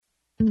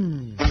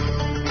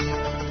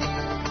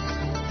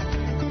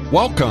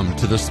Welcome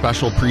to the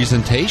special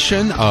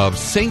presentation of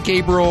St.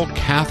 Gabriel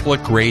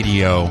Catholic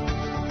Radio,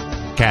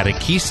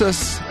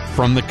 Catechesis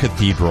from the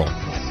Cathedral.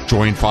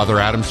 Join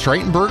Father Adam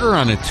Streitenberger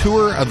on a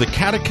tour of the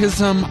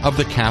Catechism of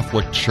the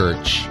Catholic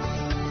Church.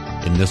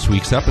 In this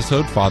week's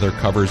episode, Father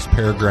covers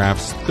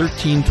paragraphs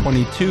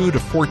 1322 to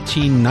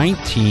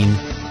 1419,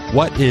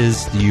 What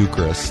is the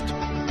Eucharist?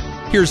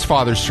 Here's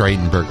Father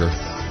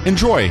Streitenberger.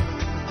 Enjoy!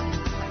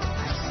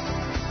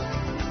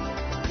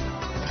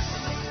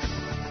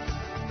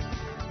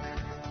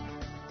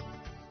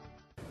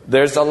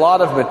 There's a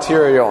lot of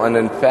material, and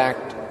in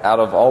fact, out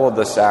of all of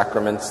the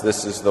sacraments,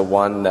 this is the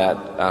one that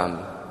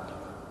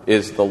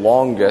is the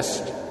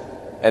longest.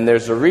 And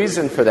there's a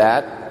reason for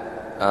that.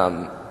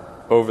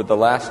 Over the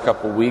last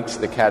couple weeks,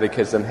 the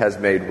Catechism has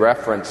made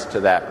reference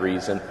to that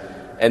reason,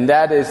 and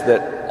that is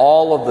that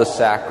all of the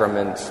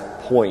sacraments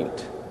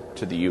point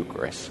to the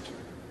Eucharist.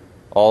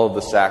 All of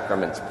the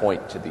sacraments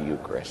point to the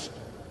Eucharist.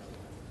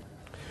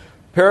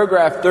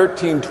 Paragraph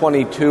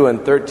 1322 and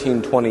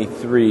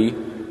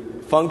 1323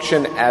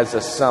 function as a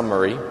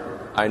summary.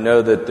 I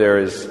know that there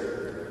is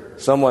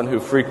someone who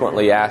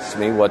frequently asks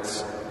me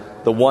what's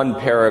the one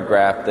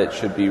paragraph that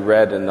should be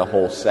read in the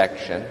whole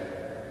section.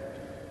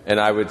 And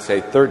I would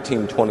say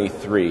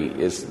 1323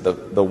 is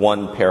the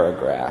one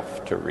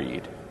paragraph to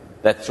read.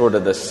 That's sort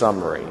of the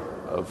summary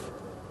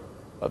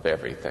of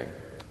everything.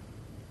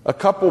 A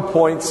couple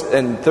points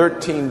in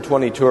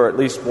 1322, or at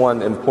least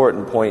one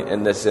important point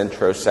in this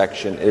intro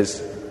section,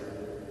 is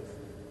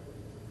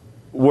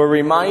we're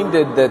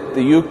reminded that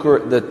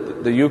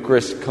the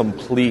Eucharist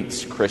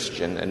completes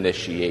Christian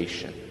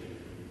initiation.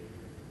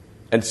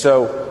 And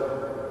so,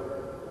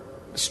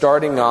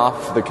 starting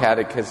off, the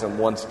Catechism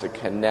wants to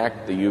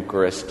connect the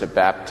Eucharist to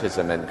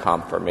baptism and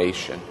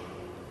confirmation.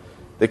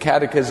 The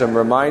Catechism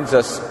reminds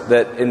us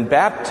that in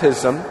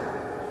baptism,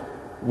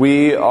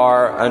 we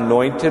are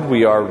anointed,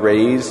 we are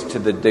raised to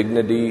the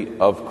dignity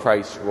of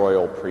Christ's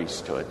royal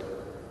priesthood.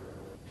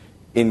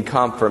 In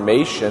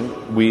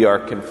confirmation, we are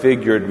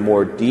configured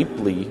more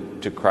deeply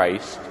to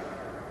Christ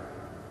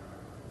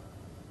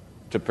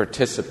to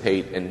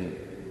participate in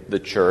the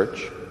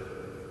church.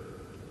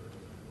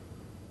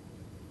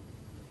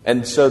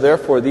 And so,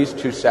 therefore, these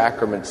two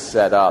sacraments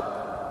set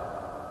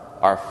up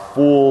our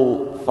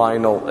full,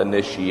 final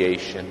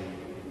initiation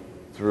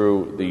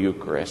through the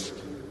Eucharist,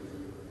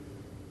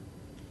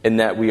 in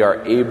that we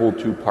are able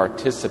to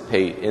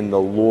participate in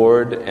the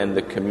Lord and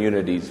the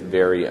community's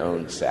very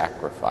own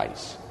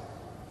sacrifice.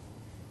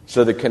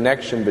 So the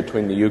connection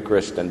between the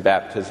Eucharist and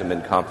baptism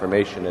and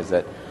confirmation is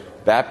that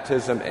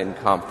baptism and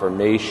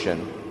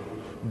confirmation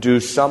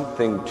do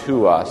something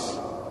to us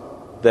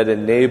that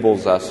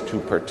enables us to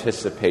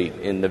participate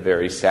in the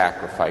very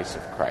sacrifice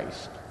of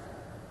Christ,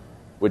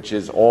 which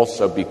is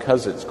also,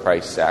 because it's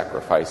Christ's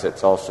sacrifice,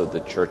 it's also the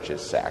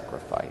church's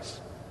sacrifice.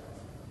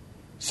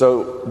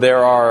 So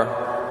there are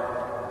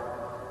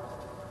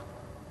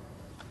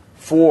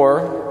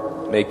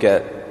four, make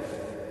it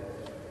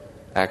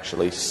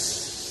actually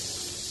 7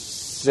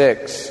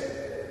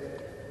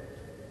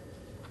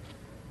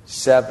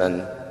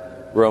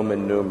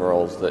 Roman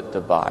numerals that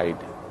divide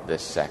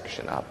this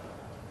section up.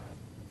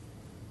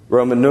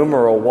 Roman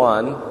numeral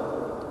 1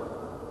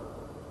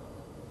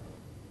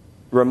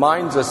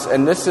 reminds us,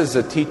 and this is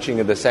a teaching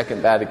of the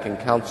Second Vatican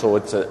Council,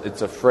 it's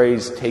a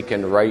phrase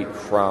taken right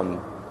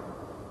from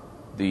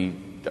the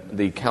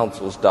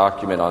Council's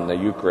document on the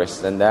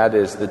Eucharist, and that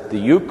is that the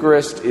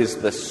Eucharist is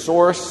the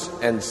source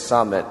and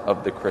summit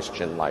of the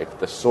Christian life,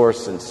 the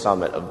source and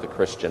summit of the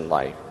Christian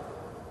life.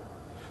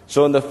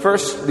 So in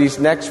these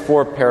next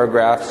 4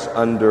 paragraphs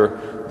under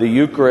the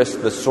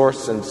Eucharist, the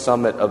source and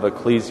summit of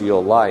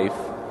ecclesial life,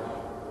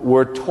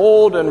 we're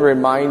told and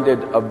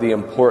reminded of the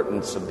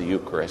importance of the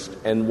Eucharist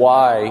and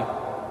why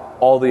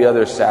all the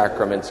other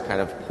sacraments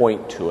kind of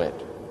point to it.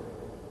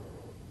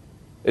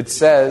 It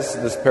says,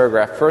 this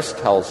paragraph first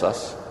tells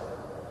us,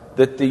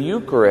 that the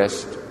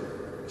Eucharist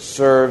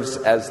serves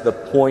as the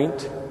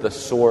point, the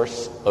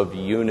source of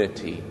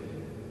unity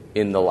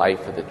in the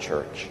life of the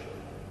Church.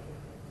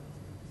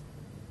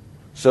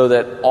 So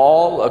that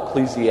all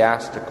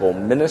ecclesiastical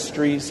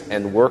ministries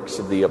and works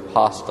of the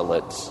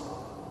apostolates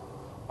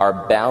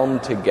are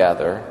bound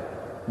together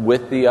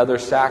with the other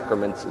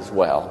sacraments as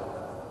well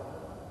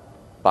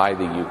by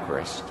the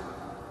Eucharist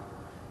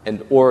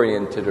and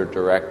oriented or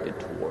directed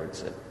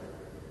towards it.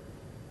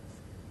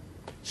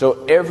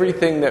 So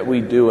everything that we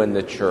do in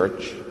the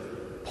Church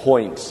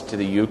points to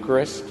the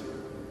Eucharist,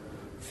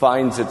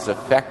 finds its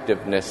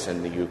effectiveness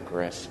in the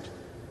Eucharist,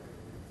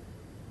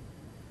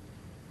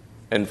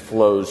 and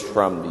flows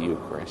from the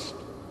Eucharist.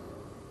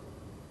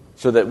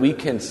 So that we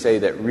can say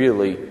that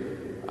really,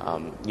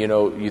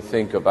 you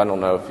think of, I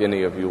don't know if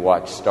any of you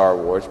watch Star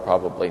Wars,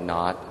 probably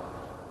not.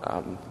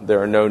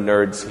 There are no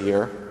nerds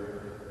here.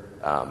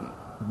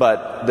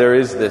 But there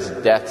is this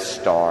Death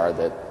Star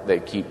that they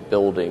keep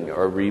building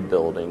or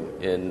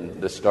rebuilding in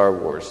the Star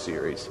Wars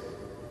series.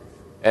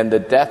 And the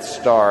Death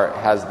Star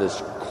has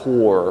this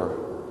core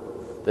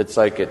that's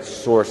like its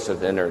source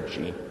of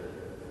energy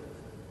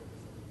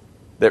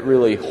that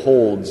really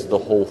holds the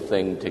whole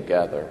thing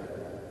together.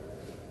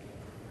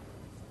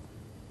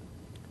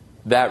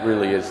 That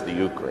really is the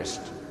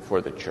Eucharist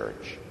for the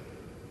church.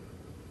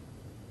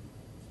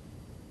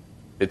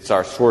 It's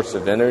our source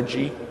of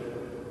energy,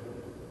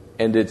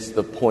 and it's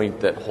the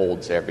point that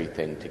holds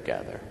everything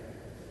together.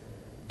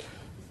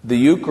 The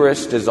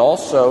Eucharist is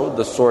also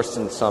the source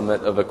and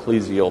summit of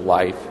ecclesial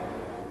life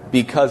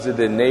because it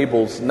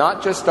enables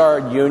not just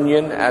our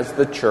union as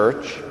the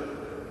church,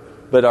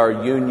 but our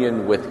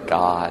union with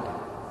God.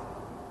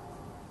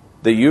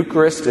 The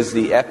Eucharist is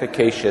the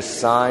efficacious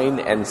sign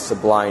and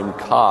sublime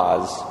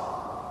cause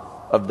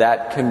of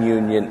that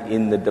communion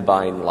in the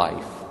divine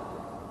life.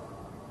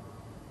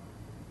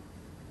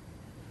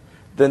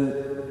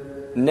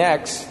 Then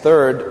next,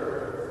 third,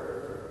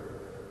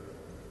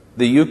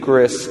 the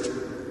Eucharist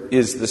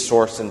is the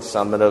source and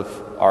summit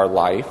of our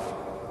life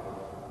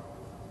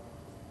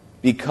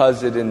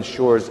because it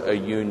ensures a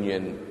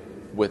union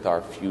with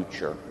our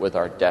future, with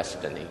our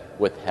destiny,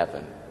 with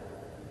heaven.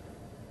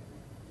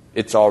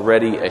 It's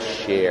already a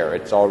share.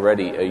 It's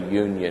already a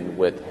union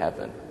with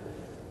heaven.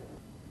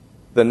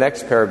 The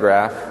next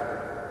paragraph,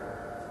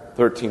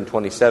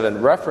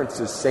 1327,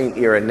 references St.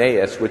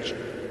 Irenaeus, which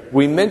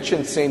we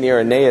mentioned St.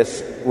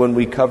 Irenaeus when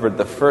we covered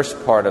the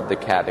first part of the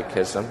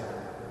Catechism.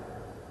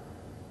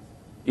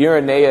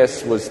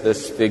 Irenaeus was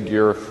this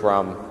figure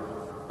from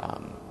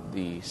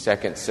the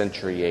 2nd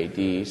century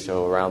A.D.,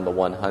 so around the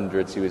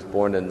 100s. He was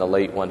born in the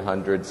late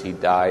 100s. He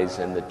dies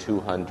in the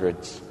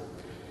 200s.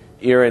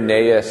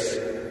 Irenaeus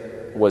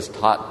was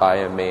taught by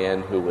a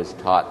man who was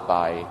taught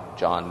by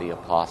John the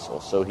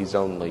Apostle, so he's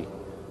only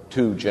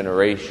 2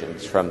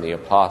 generations from the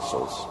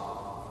apostles.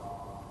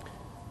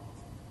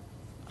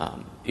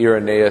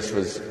 Irenaeus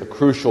was a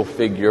crucial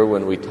figure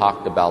when we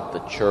talked about the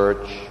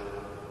church,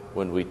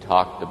 when we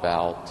talked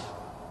about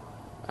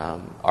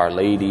Our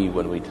Lady,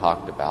 when we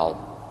talked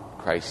about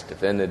Christ's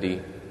divinity,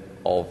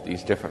 all of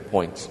these different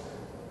points.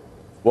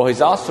 Well,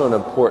 he's also an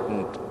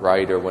important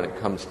writer when it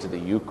comes to the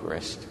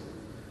Eucharist.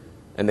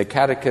 And the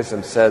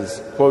Catechism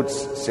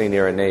quotes St.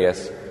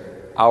 Irenaeus,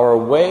 "Our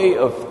way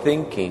of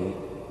thinking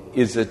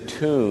is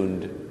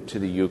attuned to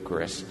the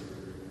Eucharist,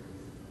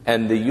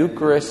 and the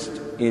Eucharist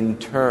in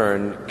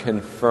turn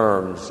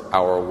confirms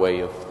our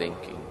way of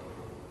thinking."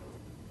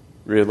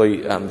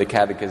 Really, the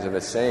Catechism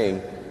is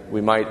saying,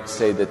 we might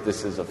say that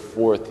this is a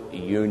fourth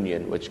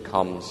union which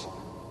comes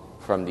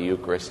from the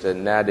Eucharist,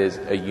 and that is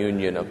a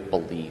union of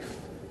belief.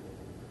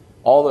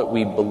 All that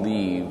we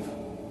believe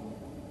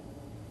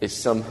is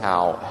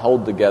somehow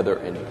held together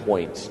and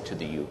points to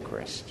the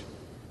Eucharist.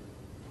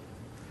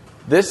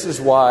 This is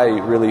why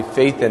really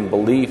faith and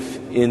belief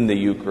in the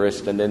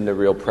Eucharist and in the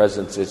real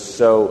presence is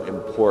so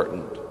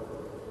important.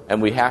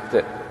 And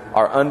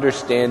our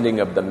understanding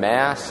of the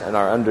Mass and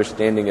our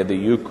understanding of the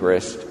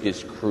Eucharist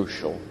is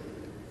crucial.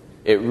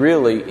 It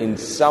really, in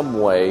some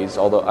ways,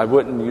 although I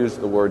wouldn't use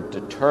the word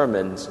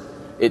determines,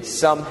 it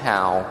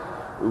somehow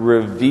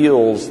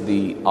reveals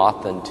the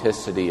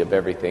authenticity of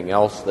everything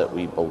else that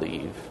we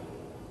believe,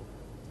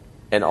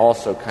 and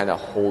also kind of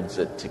holds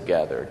it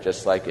together,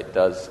 just like it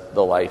does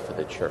the life of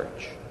the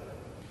church.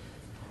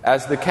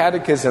 As the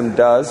Catechism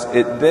does,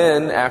 it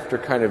then, after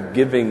kind of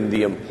giving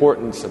the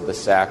importance of the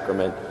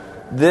sacrament,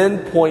 then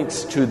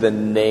points to the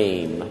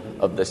name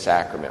of the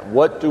sacrament.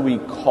 What do we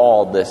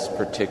call this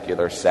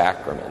particular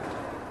sacrament?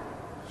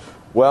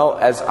 Well,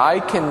 as I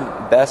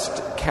can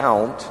best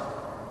count,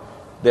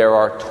 there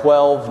are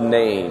 12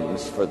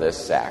 names for this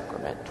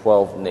sacrament.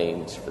 12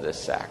 names for this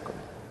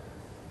sacrament.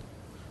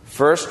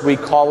 First, we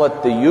call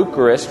it the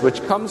Eucharist,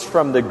 which comes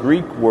from the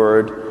Greek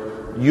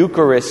word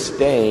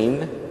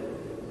Eucharistein,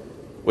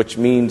 which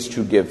means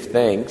to give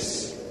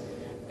thanks,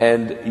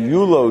 and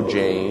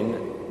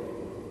Eulogein,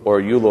 or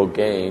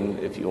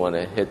Eulogain, if you want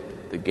to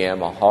hit the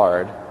gamma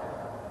hard,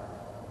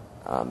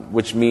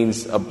 which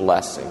means a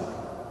blessing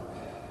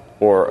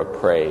or a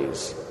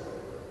praise.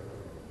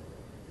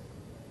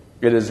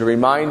 It is a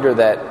reminder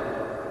that,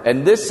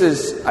 and this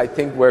is, I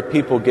think, where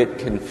people get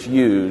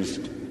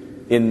confused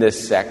in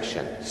this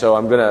section. So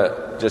I'm going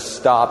to just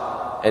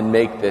stop and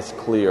make this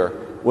clear.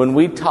 When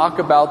we talk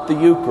about the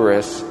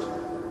Eucharist,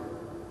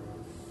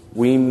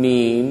 we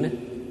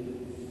mean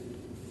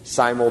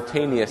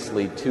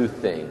simultaneously 2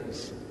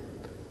 things.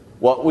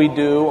 What we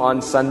do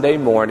on Sunday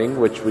morning,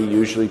 which we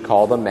usually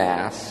call the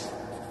Mass,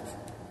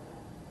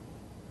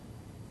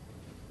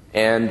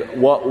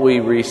 and what we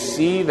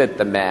receive at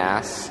the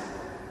Mass,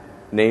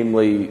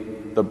 namely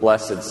the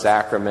Blessed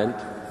Sacrament,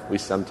 we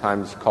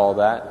sometimes call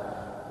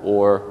that,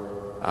 or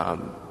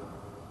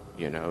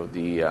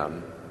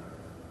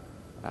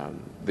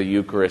the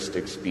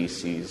Eucharistic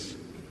species.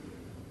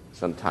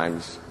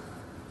 Sometimes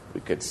we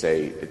could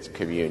say it's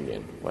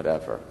communion,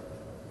 whatever.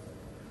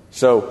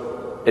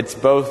 So it's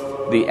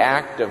both the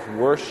act of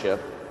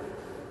worship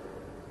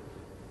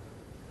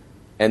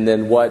and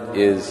then what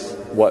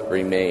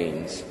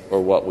remains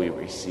or what we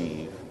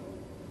receive.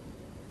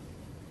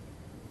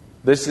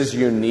 This is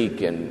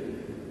unique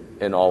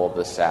in all of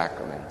the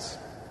sacraments.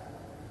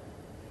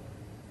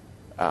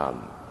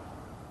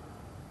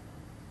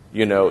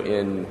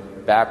 In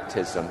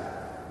baptism,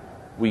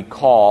 we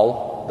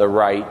call the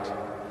rite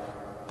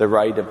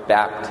of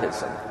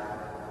baptism.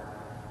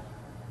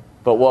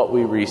 But what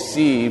we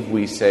receive,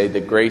 we say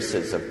the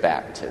graces of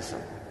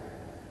baptism,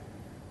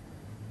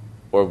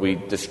 or we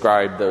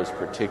describe those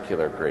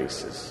particular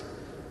graces.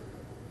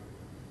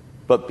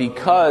 But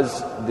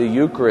because the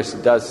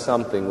Eucharist does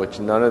something which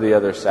none of the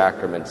other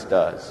sacraments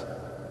does,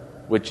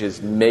 which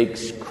is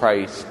makes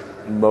Christ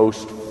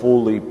most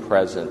fully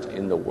present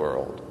in the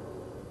world,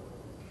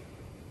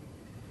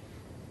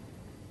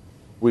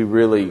 we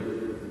really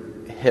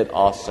hit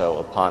also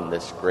upon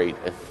this great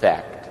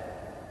effect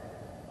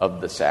of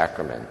the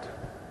sacrament,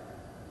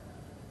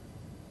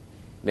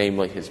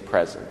 namely his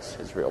presence,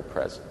 his real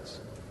presence.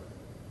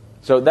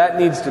 So that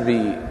needs to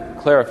be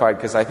clarified,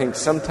 because I think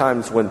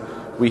sometimes when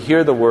we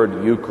hear the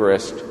word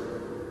Eucharist,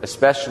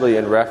 especially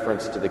in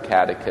reference to the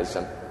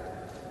Catechism,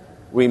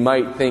 we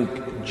might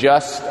think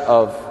just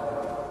of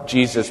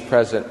Jesus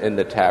present in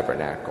the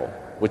tabernacle,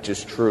 which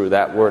is true.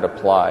 That word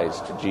applies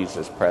to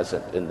Jesus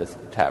present in the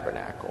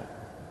tabernacle.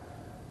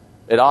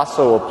 It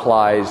also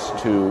applies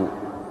to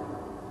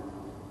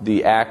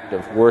the act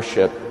of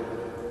worship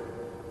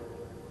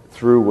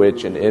through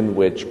which and in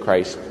which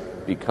Christ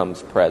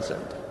becomes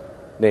present,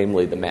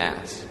 namely the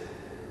Mass.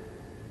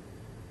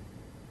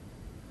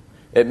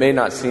 It may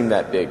not seem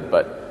that big,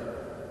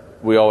 but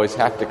we always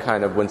have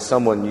to when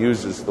someone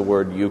uses the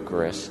word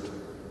Eucharist,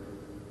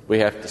 we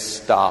have to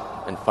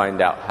stop and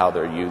find out how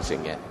they're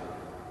using it.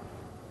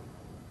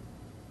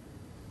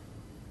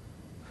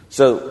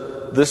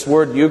 So this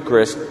word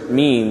Eucharist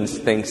means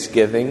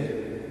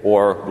thanksgiving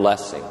or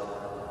blessing.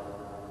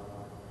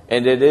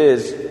 And it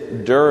is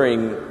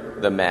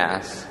during the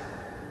Mass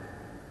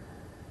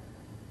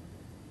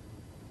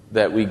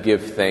that we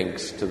give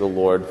thanks to the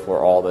Lord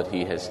for all that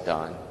he has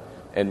done.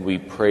 And we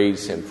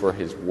praise him for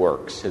his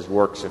works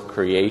of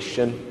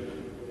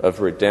creation, of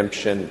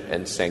redemption,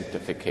 and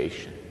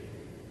sanctification.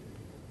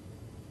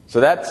 So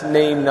that's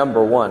name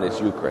number one,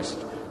 is Eucharist.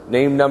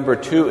 Name number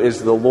two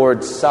is the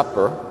Lord's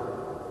Supper,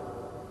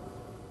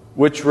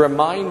 which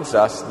reminds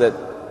us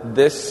that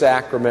this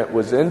sacrament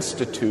was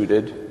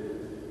instituted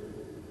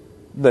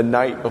the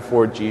night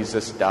before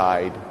Jesus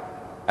died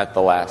at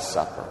the Last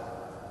Supper.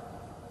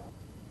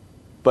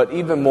 But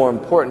even more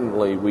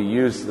importantly, we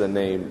use the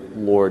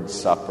name Lord's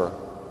Supper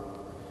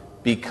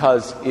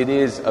because it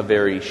is a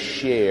very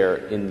share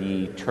in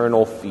the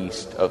eternal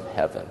feast of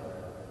heaven.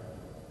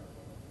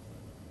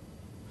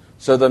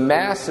 So the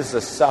Mass is a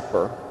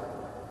supper,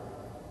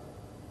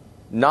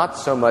 not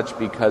so much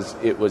because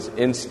it was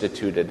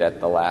instituted at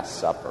the Last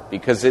Supper,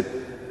 because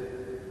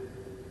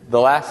the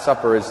Last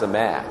Supper is the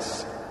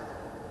Mass.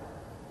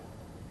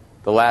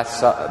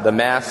 The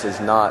Mass is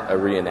not a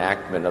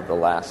reenactment of the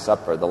Last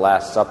Supper. The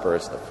Last Supper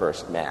is the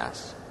first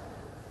Mass.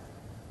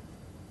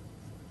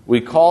 We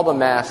call the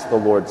Mass the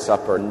Lord's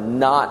Supper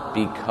not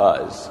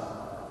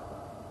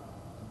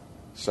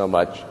so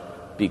much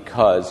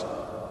because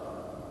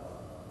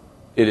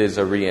it is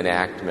a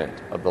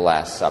reenactment of the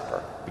Last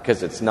Supper,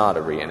 because it's not a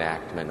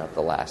reenactment of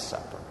the Last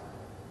Supper.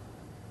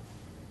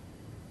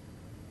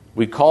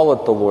 We call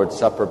it the Lord's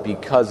Supper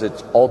because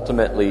it's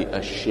ultimately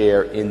a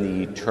share in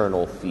the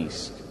eternal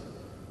feast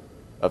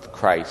of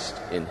Christ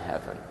in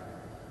heaven.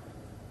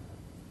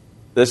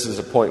 This is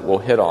a point we'll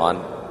hit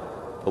on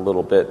a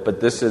little bit,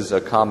 but this is a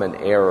common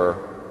error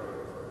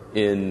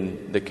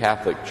in the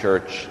Catholic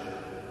Church,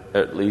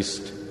 at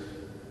least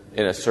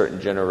in a certain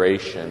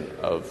generation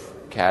of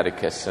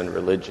catechists and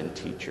religion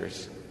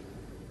teachers,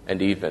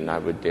 and even, I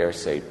would dare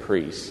say,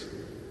 priests.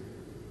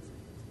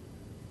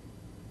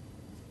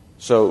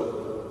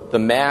 So the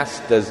Mass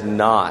does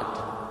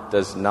not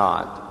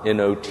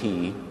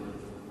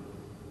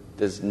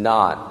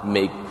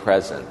make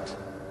present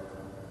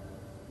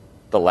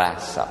the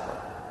Last Supper.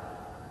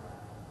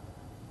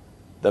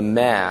 The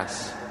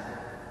Mass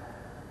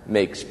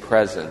makes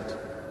present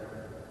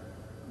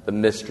the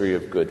mystery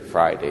of Good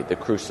Friday, the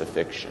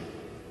crucifixion.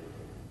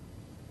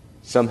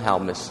 Somehow,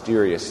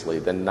 mysteriously,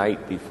 the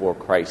night before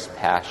Christ's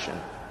Passion,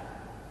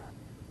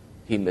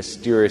 he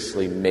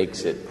mysteriously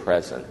makes it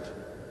present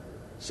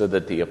so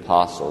that the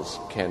apostles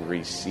can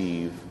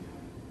receive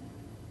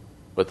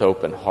with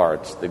open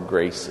hearts the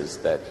graces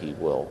that he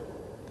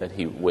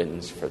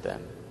wins for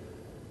them.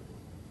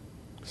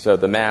 So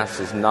the Mass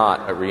is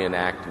not a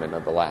reenactment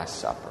of the Last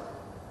Supper.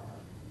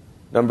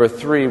 Number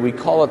three, we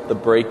call it the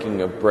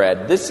breaking of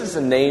bread. This is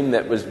a name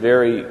that was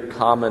very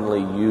commonly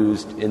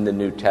used in the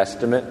New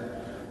Testament.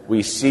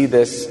 We see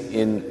this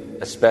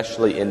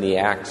especially in the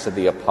Acts of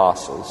the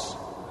Apostles.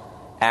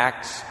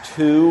 Acts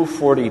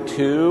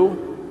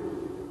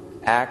 2:42,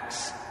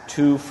 Acts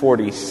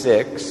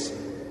 2:46,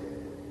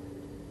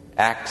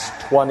 Acts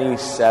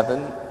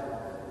 27,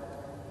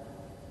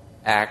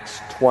 Acts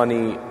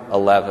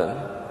 20:11.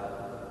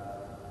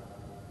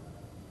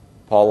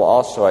 Paul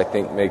also, I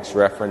think, makes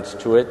reference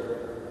to it,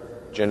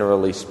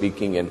 generally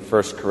speaking, in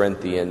 1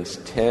 Corinthians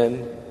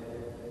 10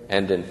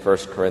 and in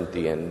 1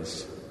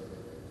 Corinthians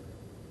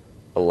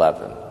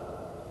 11.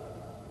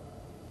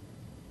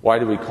 Why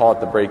do we call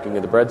it the breaking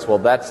of the bread? Well,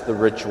 that's the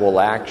ritual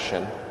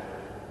action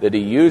that he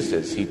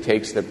uses. He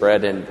takes the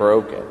bread and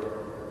broke it.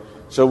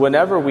 So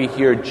whenever we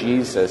hear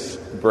Jesus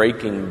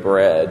breaking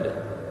bread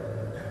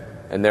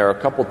and there are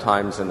a couple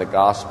times in the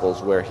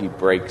Gospels where he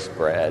breaks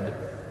bread,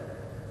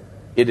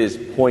 it is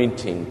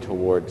pointing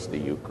towards the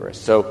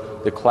Eucharist. So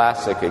the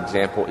classic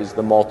example is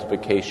the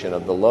multiplication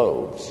of the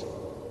loaves.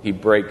 He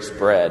breaks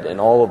bread,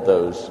 and all of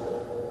those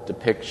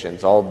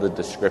depictions, all of the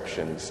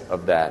descriptions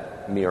of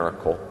that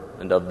miracle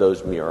and of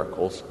those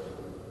miracles,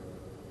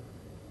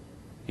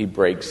 he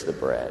breaks the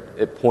bread.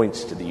 It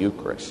points to the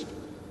Eucharist.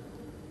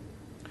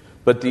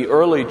 But the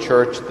early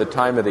church, at the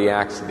time of the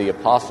Acts of the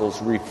Apostles,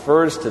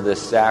 refers to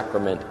this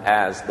sacrament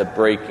as the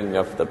breaking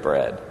of the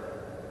bread.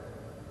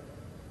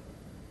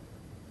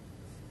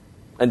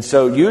 And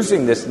so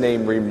using this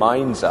name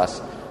reminds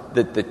us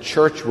that the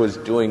church was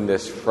doing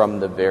this from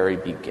the very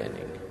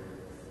beginning.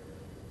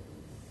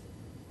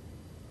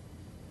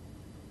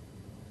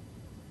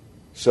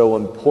 So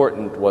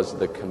important was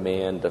the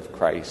command of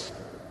Christ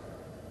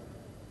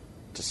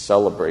to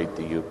celebrate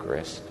the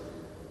Eucharist,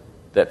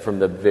 that from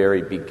the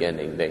very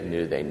beginning they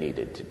knew they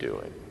needed to do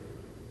it.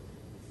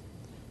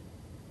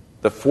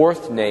 The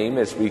fourth name,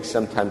 as we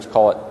sometimes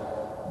call it,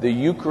 the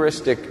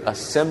Eucharistic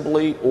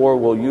Assembly, or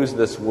we'll use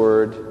this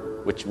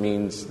word, which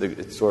means,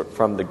 it's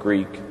from the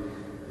Greek,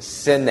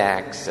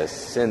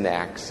 synaxis,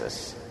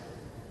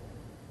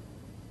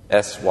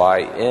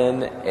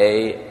 S-Y-N-A-X-I-S,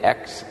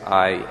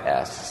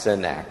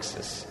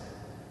 synaxis.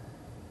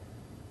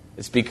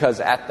 It's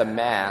because at the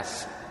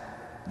Mass,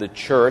 the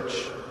Church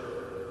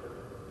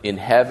in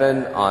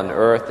heaven, on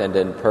earth, and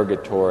in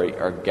purgatory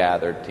are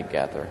gathered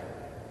together.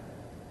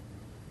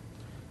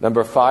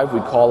 Number 5, we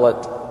call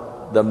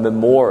it the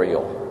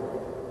memorial.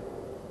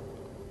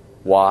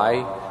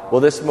 Why? Well,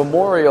 this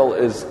memorial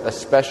is a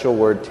special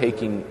word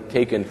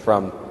taken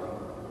from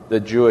the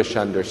Jewish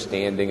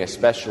understanding,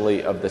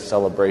 especially of the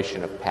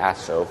celebration of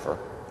Passover.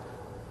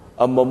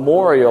 A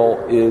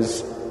memorial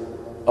is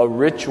a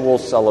ritual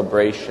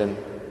celebration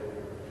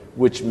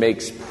which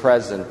makes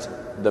present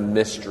the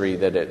mystery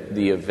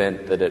the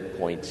event that it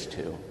points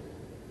to.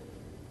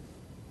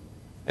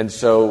 And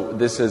so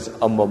this is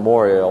a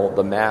memorial,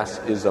 the Mass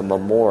is a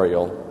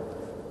memorial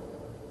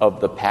of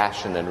the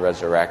passion and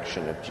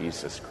resurrection of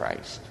Jesus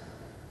Christ.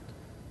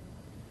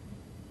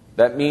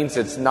 That means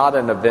it's not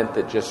an event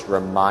that just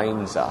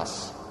reminds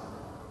us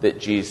that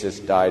Jesus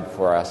died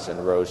for us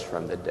and rose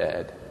from the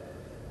dead.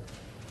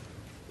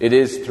 It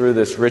is through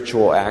this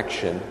ritual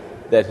action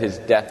that his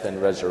death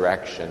and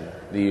resurrection,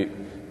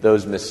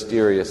 those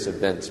mysterious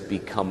events,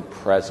 become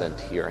present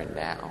here and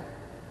now.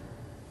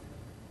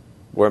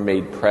 We're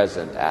made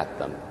present at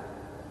them,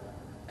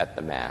 at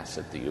the Mass,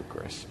 at the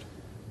Eucharist.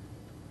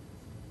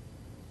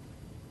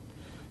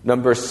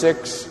 Number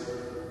 6,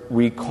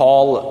 we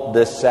call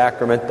this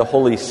sacrament the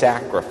Holy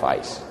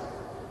Sacrifice,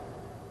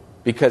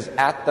 because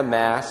at the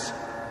Mass,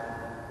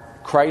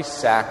 Christ's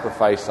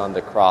sacrifice on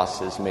the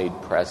cross is made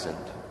present.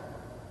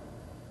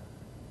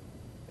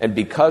 And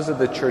because of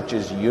the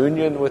Church's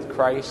union with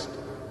Christ,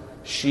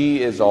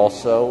 we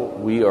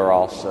are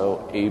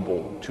also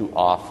able to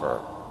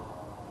offer,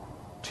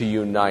 to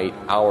unite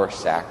our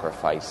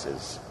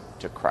sacrifices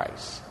to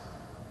Christ.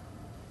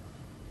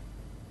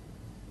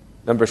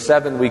 Number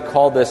 7, we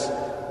call this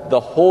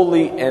the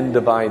Holy and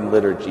Divine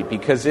Liturgy,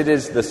 because it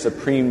is the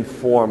supreme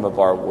form of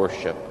our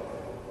worship,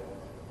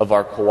 of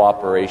our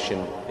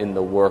cooperation in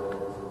the work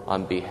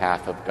on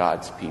behalf of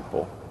God's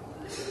people.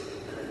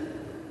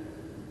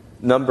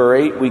 Number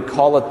 8, we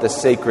call it the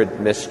Sacred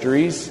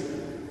Mysteries,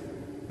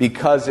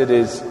 because it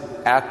is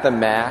at the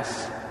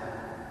Mass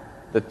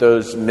that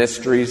those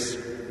mysteries,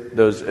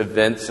 those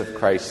events of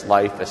Christ's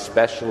life,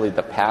 especially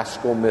the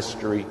Paschal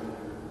mystery,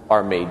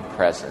 are made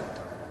present,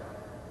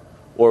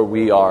 or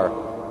we are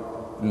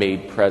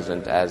made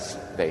present as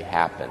they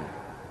happen.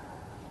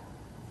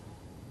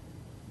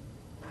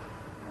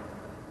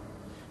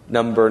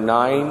 Number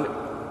 9,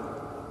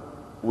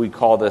 we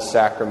call this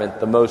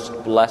sacrament the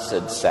Most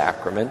Blessed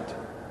Sacrament,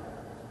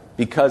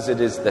 because it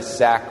is the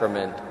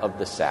sacrament of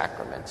the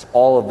sacraments.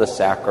 All of the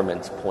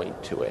sacraments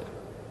point to it.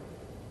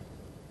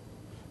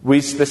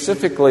 We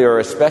specifically or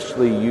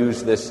especially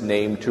use this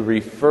name to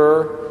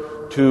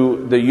refer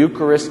to the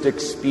Eucharistic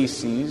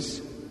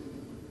species,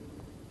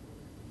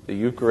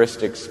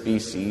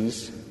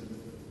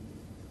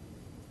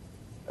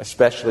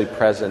 especially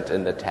present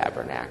in the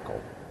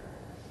tabernacle,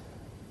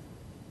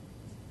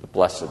 the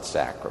Blessed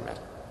Sacrament.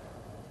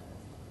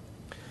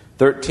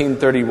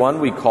 1331,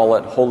 we call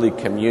it Holy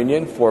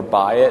Communion, for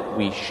by it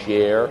we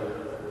share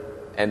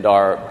and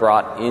are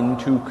brought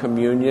into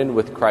communion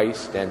with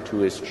Christ and to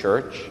his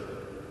church.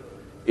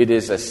 It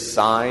is a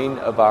sign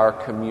of our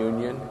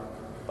communion.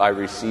 By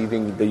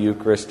receiving the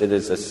Eucharist, it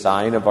is a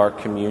sign of our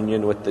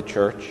communion with the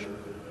church,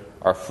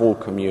 our full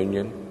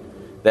communion,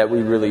 that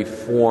we really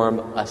form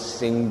a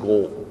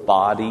single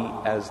body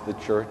as the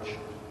church.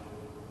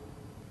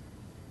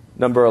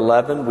 Number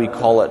 11, we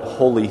call it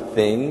Holy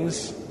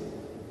Things,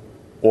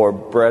 or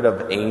bread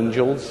of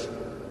angels,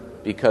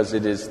 because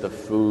it is the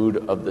food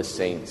of the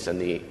saints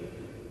and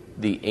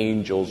the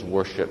angels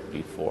worship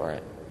before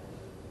it.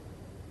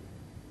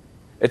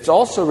 It's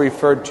also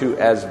referred to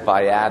as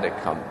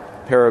Viaticum,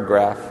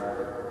 paragraph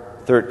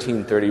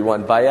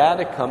 1331.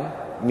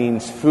 Viaticum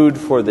means food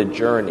for the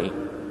journey.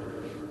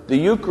 The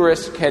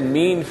Eucharist can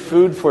mean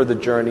food for the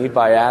journey,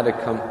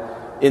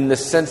 viaticum, in the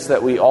sense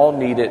that we all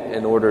need it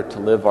in order to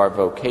live our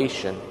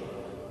vocation.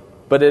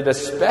 But it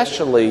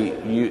especially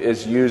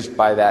is used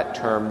by that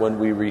term when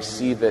we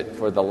receive it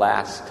for the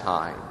last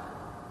time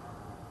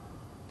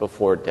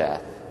before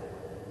death.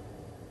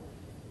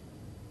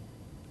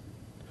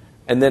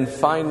 And then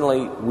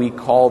finally, we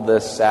call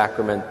this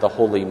sacrament the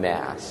Holy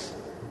Mass,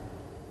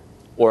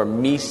 or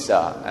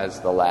Missa as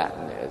the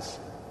Latin is,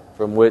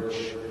 from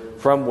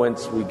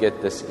whence we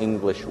get this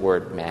English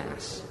word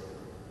Mass.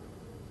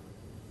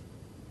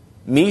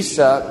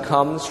 Missa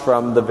comes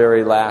from the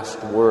very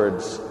last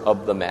words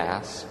of the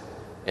Mass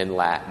in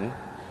Latin,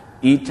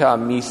 ita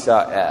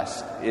missa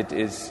est.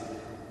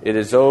 It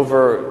is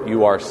over,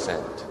 you are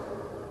sent.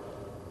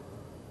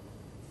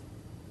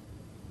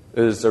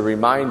 It is a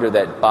reminder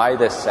that by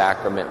this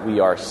sacrament we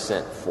are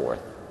sent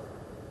forth.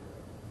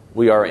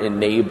 We are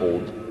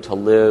enabled to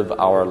live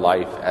our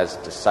life as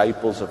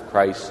disciples of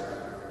Christ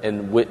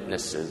and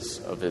witnesses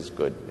of His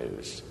good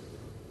news.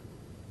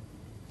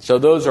 So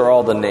those are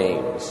all the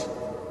names.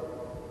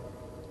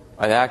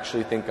 I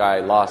actually think I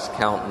lost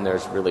count and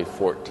there's really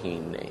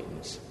 14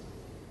 names,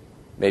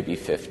 maybe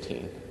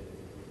 15.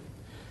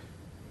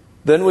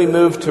 Then we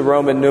move to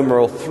Roman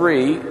numeral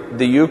 3,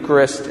 the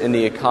Eucharist in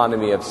the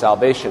economy of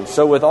salvation.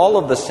 So with all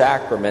of the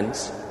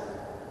sacraments,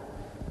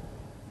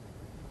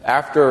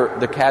 after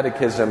the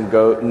Catechism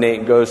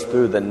goes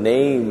through the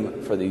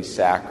name for these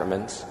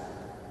sacraments,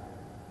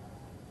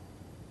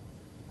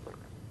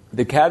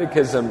 the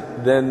Catechism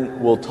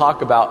then will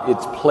talk about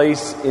its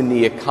place in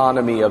the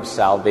economy of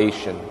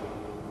salvation.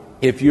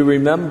 If you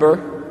remember,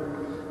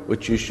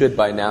 which you should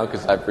by now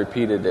because I've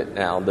repeated it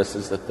now, this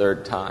is the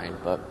third time,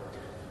 but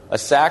a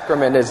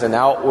sacrament is an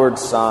outward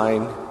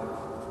sign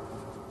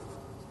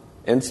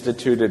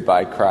instituted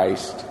by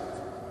Christ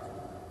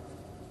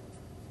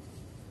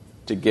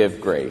to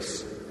give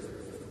grace.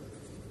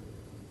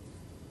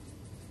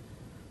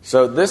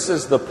 So this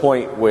is the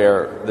point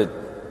where the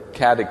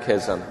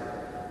Catechism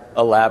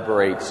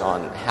elaborates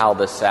on how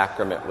the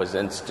sacrament was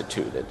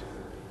instituted,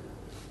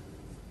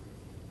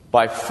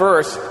 by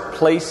first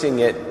placing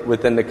it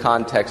within the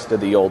context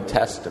of the Old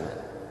Testament.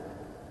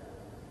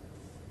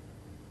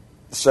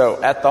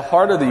 So at the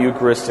heart of the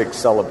Eucharistic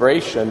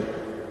celebration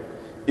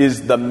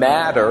is the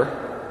matter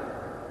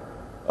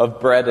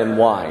of bread and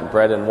wine.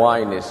 Bread and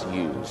wine is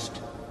used.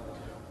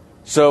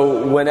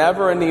 So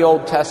whenever in the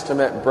Old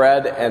Testament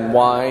bread and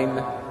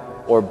wine,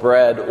 or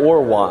bread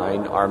or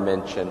wine are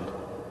mentioned,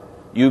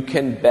 you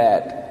can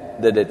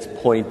bet that it's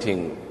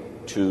pointing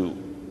to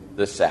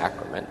the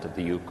sacrament of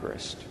the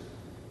Eucharist.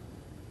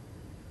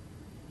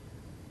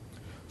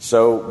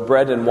 So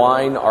bread and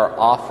wine are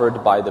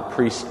offered by the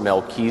priest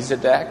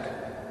Melchizedek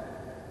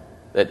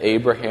that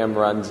Abraham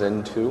runs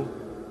into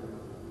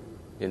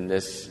in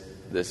this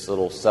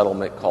little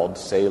settlement called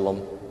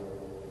Salem.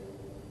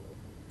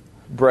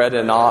 Bread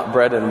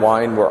and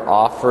wine were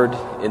offered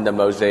in the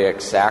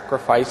Mosaic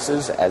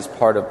sacrifices as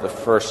part of the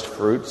first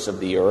fruits of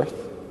the earth,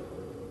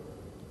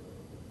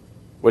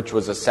 which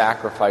was a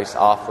sacrifice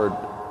offered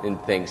in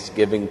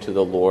thanksgiving to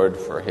the Lord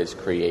for His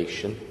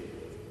creation,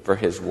 for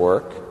His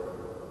work.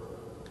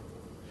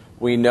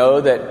 We know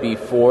that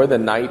the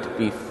night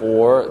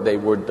before they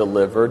were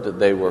delivered,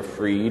 they were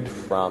freed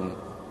from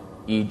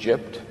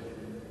Egypt.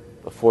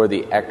 Before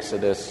the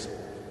Exodus,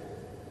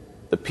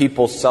 the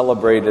people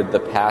celebrated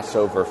the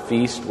Passover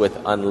feast with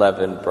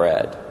unleavened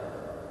bread.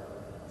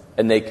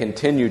 And they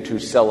continue to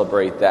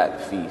celebrate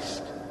that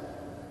feast.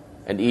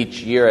 And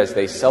each year as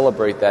they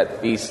celebrate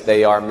that feast,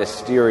 they are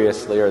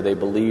mysteriously, or they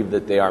believe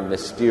that they are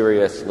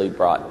mysteriously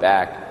brought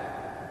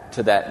back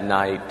to that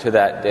night, to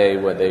that day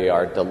where they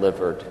are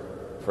delivered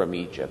from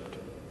Egypt.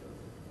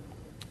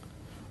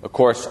 Of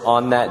course,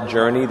 on that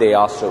journey, they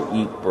also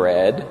eat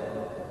bread,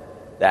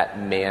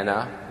 that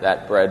manna,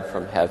 that bread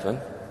from heaven.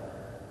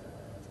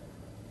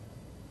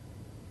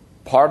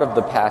 Part of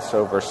the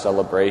Passover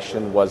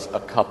celebration was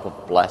a cup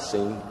of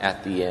blessing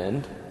at the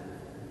end.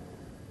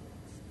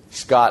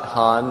 Scott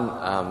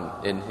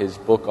Hahn, in his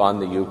book on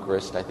the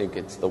Eucharist, I think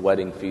it's The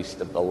Wedding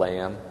Feast of the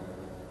Lamb,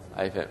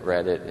 I haven't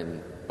read it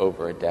in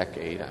over a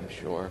decade, I'm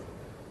sure,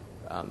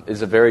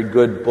 is a very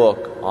good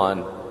book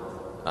on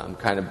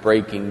kind of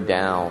breaking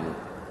down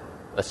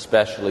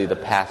especially the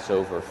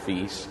Passover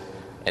feast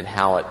and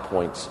how it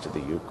points to the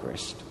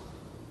Eucharist.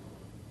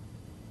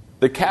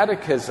 The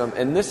Catechism,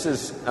 and this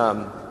is,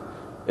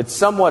 it's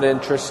somewhat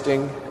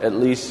interesting, at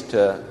least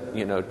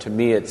to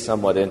me it's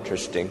somewhat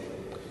interesting.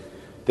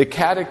 The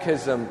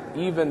Catechism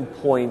even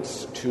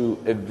points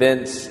to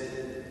events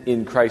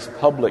in Christ's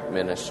public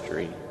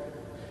ministry,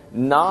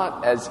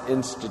 not as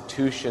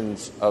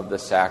institutions of the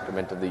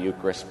sacrament of the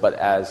Eucharist, but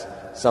as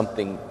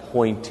something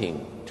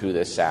pointing to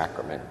the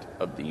sacrament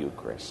of the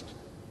Eucharist.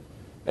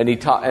 And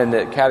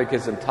the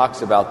Catechism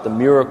talks about the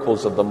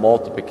miracles of the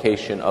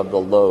multiplication of the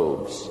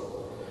loaves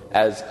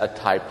as a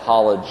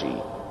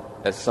typology,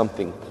 as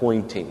something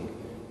pointing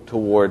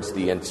towards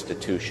the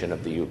institution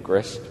of the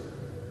Eucharist.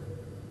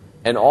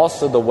 and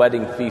also the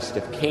wedding feast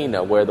of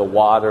Cana, where the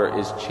water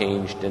is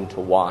changed into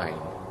wine,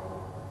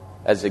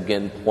 as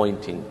again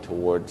pointing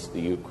towards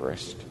the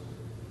Eucharist.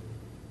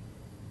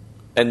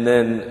 And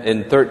then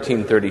in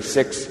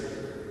 1336,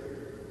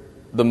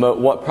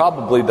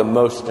 probably the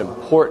most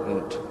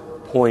important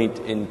point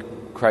in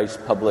Christ's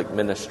public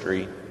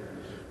ministry,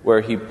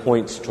 where he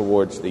points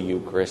towards the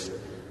Eucharist,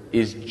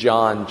 is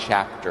John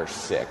chapter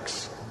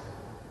 6.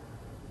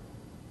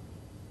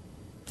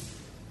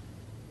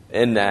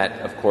 In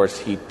that, of course,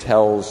 he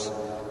tells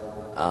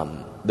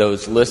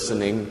those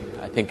listening,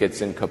 I think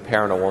it's in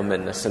Capernaum,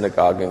 in the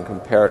synagogue in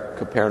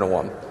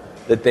Capernaum,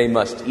 that they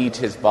must eat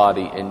his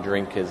body and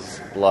drink his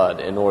blood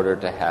in order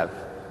to have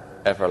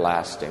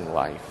everlasting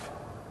life.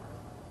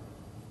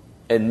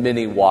 And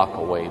many walk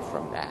away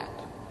from that.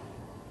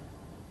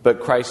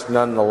 But Christ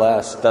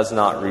nonetheless does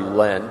not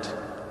relent.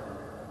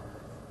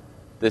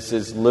 This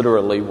is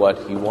literally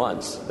what he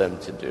wants them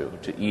to do,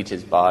 to eat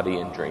his body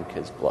and drink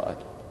his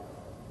blood.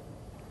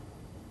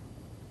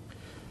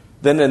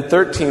 Then in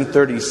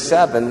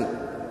 1337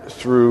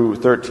 through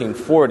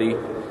 1340,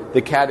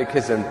 the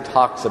Catechism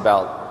talks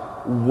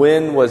about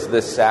when was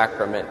this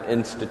sacrament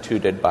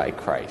instituted by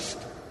Christ.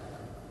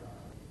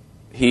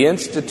 He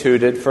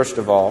instituted, first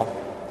of all,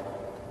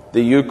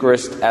 the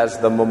Eucharist as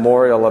the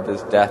memorial of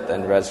his death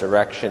and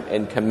resurrection,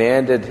 and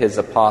commanded his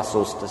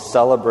apostles to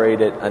celebrate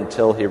it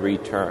until he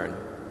returned.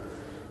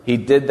 He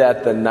did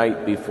that the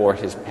night before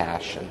his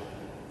passion.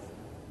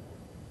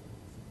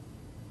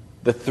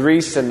 The three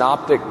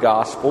synoptic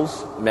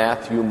Gospels,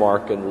 Matthew,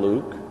 Mark, and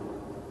Luke,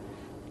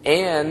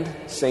 and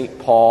St.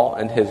 Paul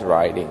and his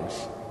writings,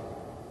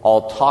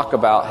 all talk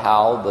about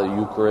how the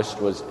Eucharist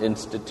was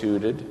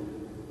instituted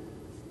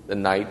the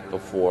night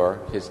before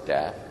his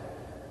death,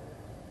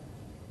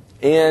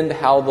 and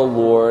how the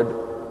Lord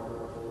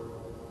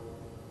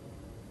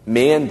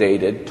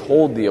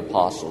told the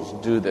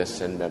apostles, do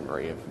this in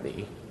memory of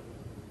me.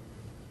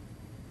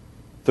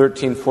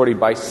 1340,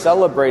 by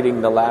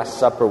celebrating the Last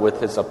Supper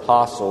with his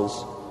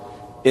apostles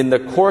in the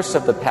course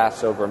of the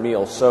Passover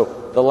meal.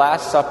 So the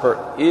Last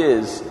Supper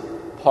is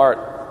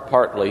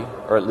partly,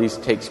 or at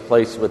least takes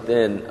place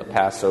within a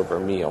Passover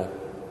meal.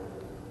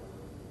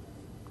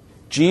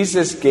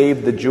 Jesus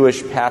gave the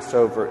Jewish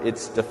Passover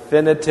its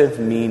definitive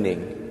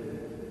meaning,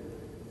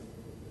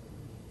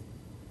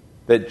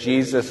 that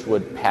Jesus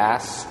would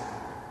pass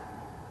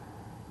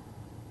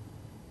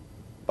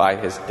by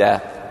his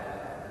death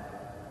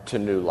to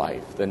new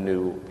life, the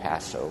new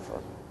Passover.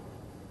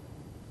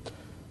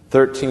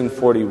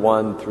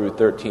 1341 through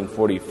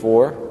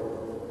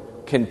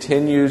 1344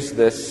 continues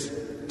this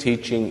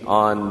teaching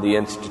on the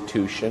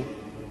institution.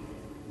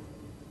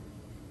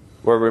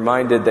 We're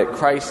reminded that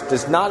Christ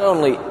does not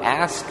only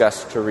ask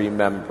us to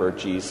remember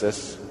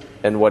Jesus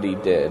and what he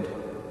did.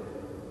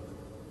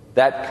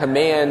 That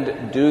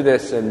command, do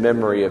this in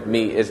memory of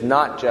me, is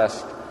not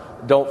just,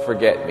 don't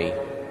forget me.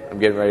 I'm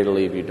getting ready to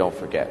leave you, don't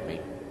forget me.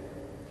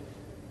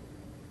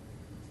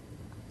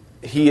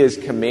 He is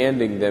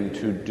commanding them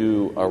to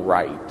do a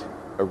rite,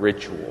 a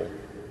ritual,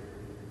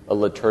 a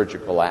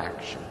liturgical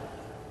action,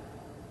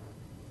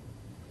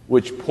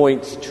 which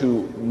points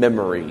to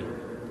memory.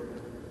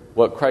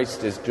 What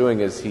Christ is doing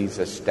is he's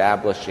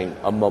establishing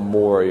a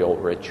memorial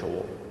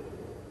ritual,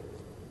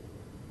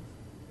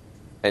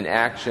 an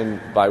action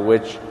by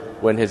which,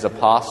 when his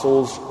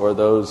apostles or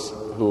those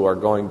who are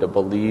going to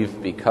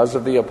believe because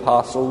of the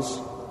apostles,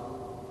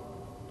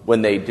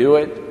 when they do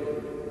it,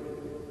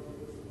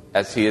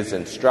 as he has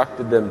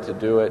instructed them to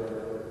do it,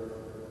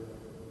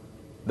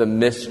 the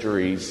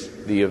mysteries,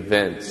 the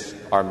events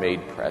are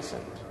made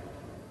present.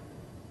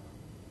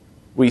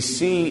 We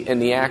see in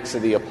the Acts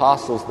of the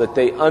Apostles that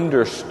they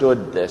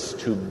understood this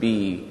to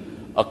be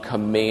a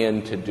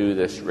command to do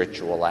this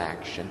ritual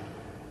action.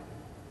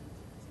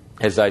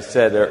 As I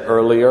said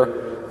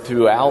earlier,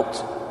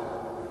 throughout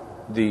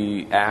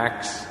the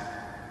Acts,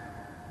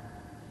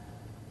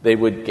 they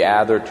would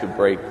gather to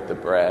break the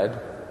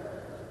bread.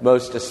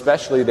 Most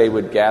especially, they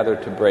would gather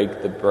to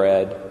break the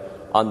bread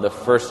on the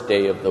first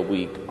day of the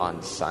week,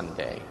 on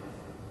Sunday.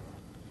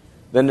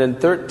 Then in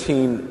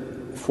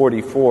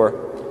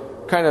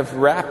 1344, kind of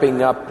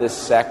wrapping up this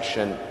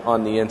section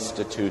on the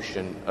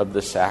institution of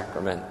the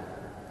sacrament,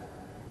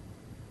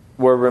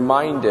 we're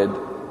reminded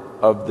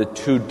of the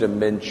two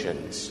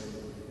dimensions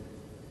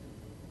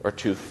or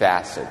two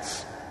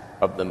facets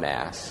of the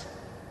Mass.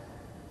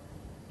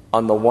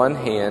 On the one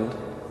hand,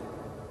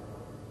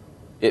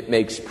 it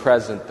makes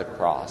present the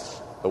cross,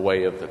 the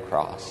way of the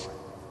cross.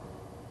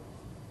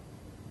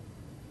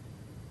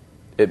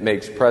 It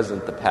makes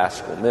present the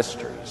Paschal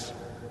mysteries.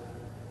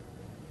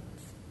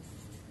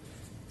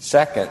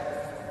 Second,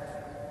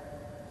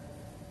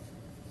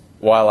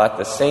 while at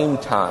the same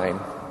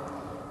time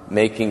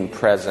making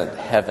present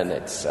heaven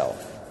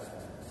itself.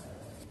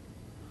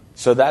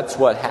 So that's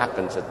what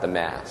happens at the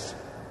Mass.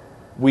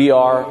 We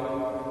are,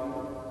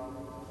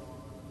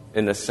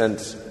 in a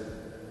sense,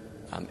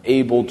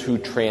 able to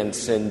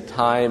transcend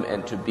time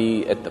and to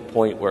be at the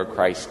point where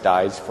Christ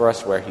dies for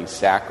us, where he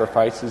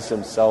sacrifices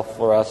himself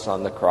for us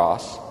on the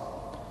cross,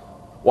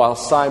 while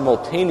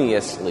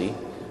simultaneously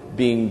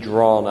being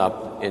drawn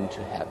up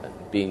into heaven,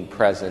 being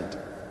present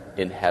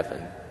in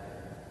heaven.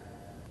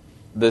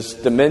 This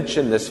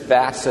dimension, this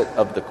facet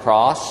of the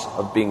cross,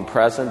 of being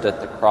present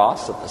at the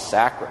cross, of the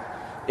sacrament,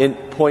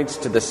 it points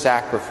to the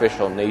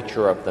sacrificial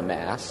nature of the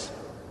Mass.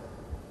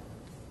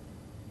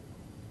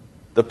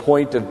 The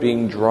point of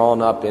being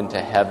drawn up into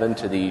heaven,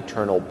 to the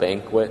eternal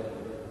banquet,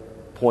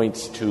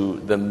 points to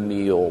the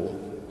meal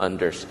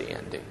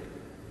understanding.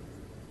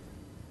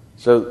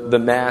 So the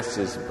Mass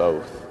is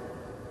both,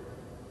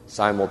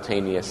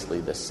 simultaneously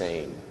the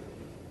same.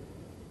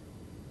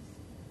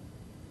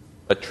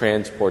 A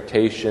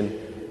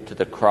transportation to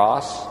the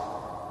cross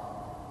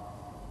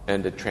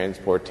and a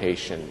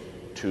transportation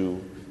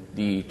to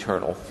the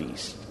eternal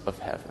feast of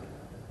heaven.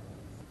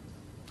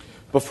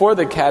 Before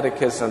the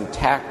Catechism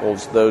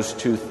tackles those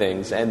two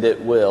things, and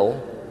it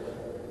will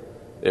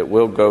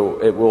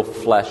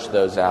flesh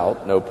those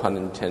out, no pun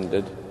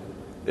intended.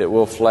 It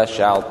will flesh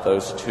out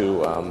those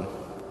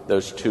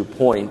two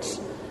points.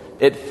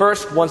 It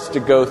first wants to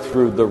go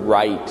through the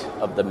rite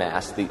of the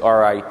Mass, the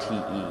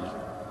RITE,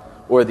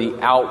 or the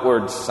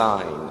outward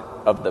sign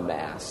of the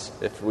Mass.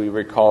 If we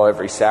recall,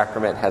 every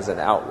sacrament has an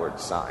outward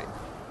sign.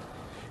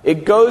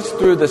 It goes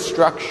through the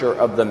structure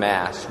of the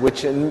Mass,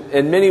 which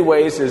in many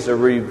ways is a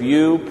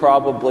review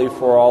probably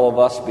for all of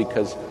us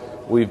because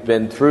we've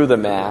been through the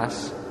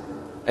Mass.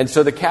 And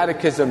so the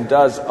Catechism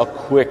does a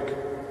quick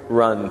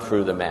run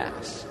through the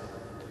Mass.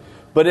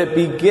 But it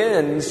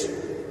begins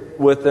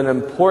with an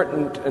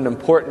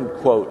important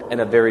quote,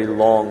 and a very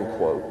long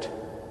quote,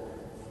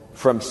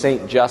 from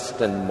St.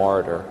 Justin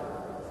Martyr.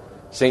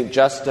 St.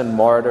 Justin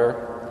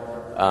Martyr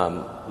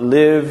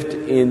lived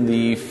in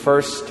the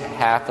first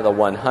half of the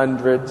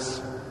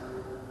 100s.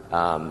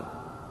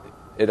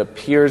 It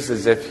appears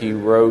as if he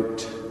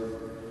wrote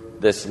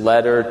this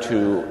letter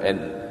to an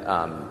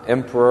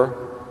emperor,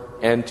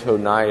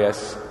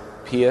 Antonius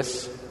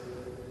Pius,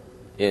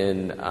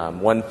 in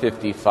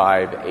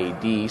 155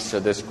 AD. So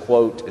this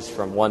quote is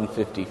from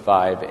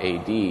 155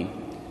 AD.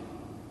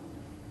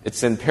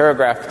 It's in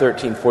paragraph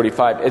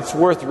 1345. It's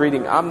worth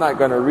reading. I'm not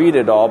going to read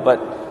it all,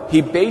 but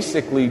he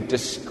basically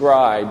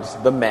describes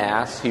the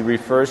Mass. He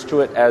refers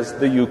to it as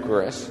the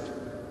Eucharist.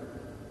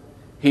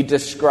 He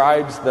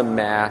describes the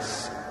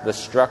Mass, the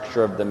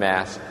structure of the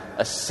Mass,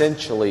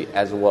 essentially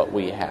as what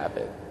we have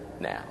it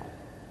now.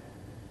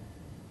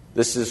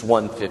 This is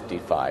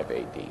 155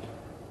 AD.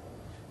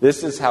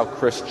 This is how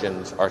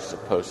Christians are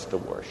supposed to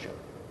worship.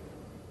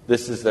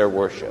 This is their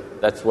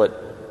worship. That's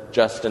what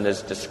Justin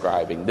is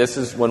describing. This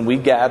is when we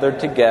gather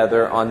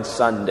together on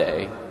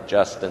Sunday,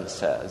 Justin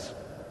says,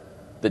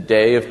 the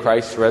day of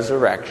Christ's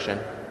resurrection,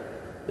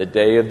 the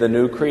day of the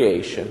new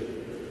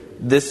creation.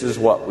 This is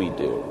what we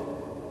do.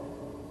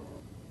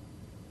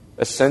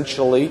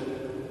 Essentially,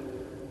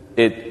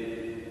 it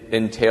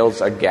entails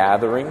a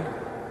gathering,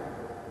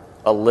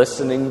 a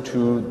listening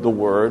to the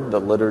Word, the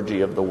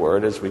liturgy of the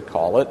Word as we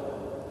call it,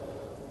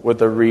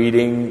 with a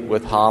reading,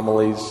 with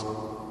homilies,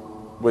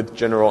 with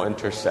general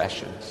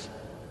intercessions,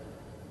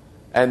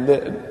 and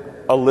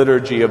a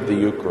liturgy of the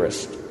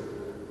Eucharist,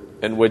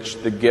 in which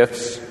the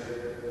gifts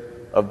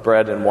of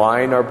bread and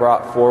wine are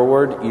brought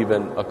forward,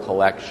 even a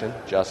collection.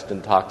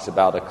 Justin talks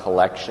about a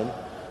collection.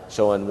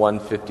 So in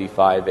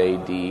 155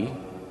 AD,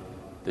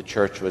 the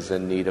church was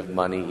in need of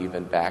money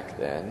even back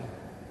then.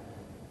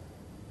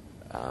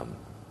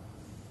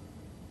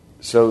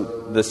 So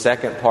the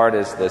second part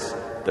is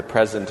the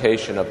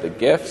presentation of the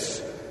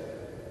gifts,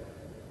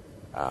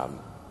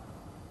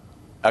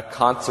 a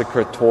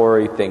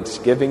consecratory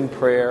thanksgiving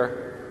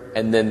prayer,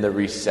 and then the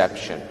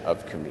reception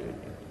of communion.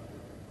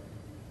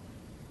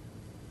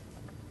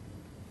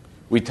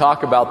 We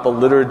talk about the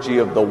liturgy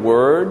of the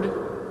Word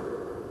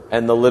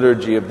and the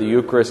liturgy of the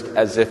Eucharist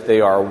as if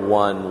they are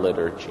one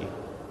liturgy,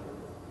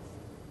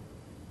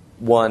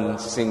 one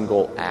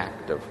single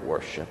act of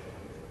worship.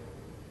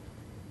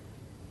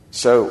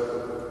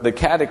 So the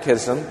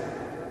Catechism,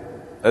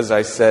 as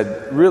I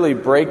said, really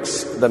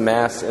breaks the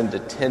Mass into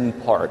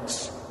 10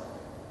 parts.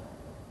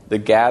 The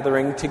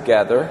gathering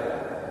together,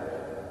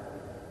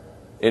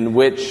 in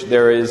which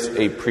there is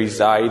a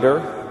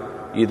presider,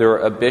 either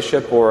a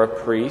bishop or a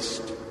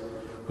priest,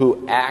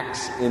 who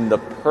acts in the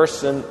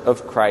person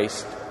of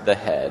Christ the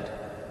head,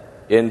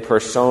 in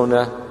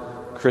persona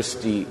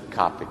Christi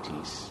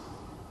Capitis.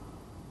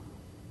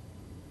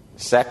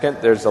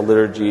 Second, there's a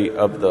liturgy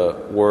of the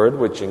Word,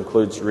 which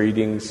includes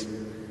readings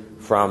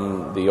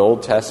from the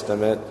Old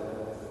Testament,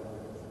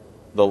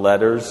 the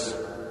letters,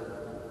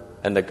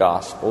 and the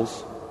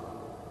Gospels.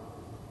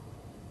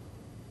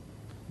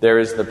 There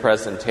is the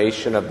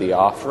presentation of the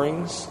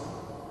offerings,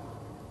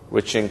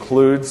 which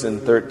includes in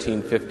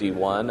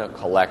 1351 a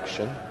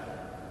collection.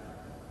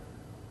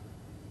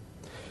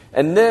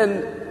 And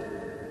then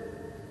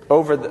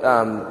over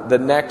the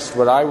next,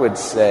 what I would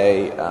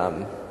say,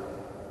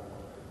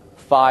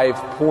 5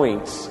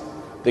 points,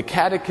 the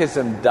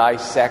Catechism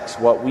dissects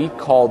what we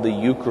call the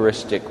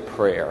Eucharistic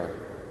prayer,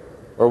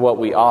 or what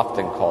we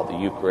often call the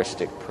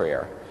Eucharistic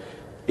prayer.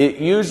 It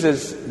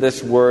uses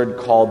this word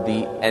called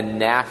the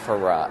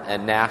anaphora,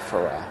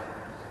 anaphora,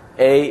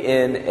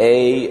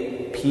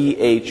 A-N-A-P-H-O-R-A,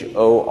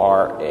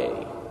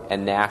 Phora,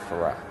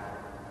 anaphora,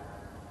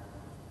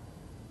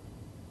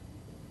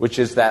 which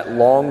is that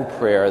long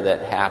prayer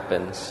that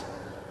happens.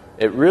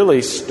 It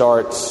really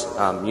starts,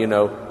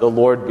 the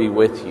Lord be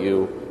with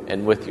you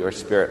and with your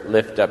spirit.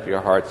 Lift up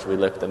your hearts. We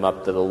lift them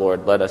up to the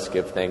Lord. Let us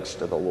give thanks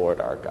to the Lord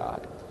our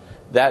God.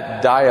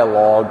 That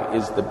dialogue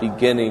is the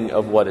beginning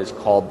of what is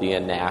called the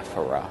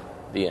anaphora.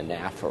 The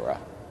anaphora.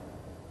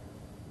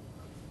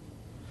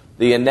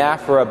 The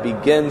anaphora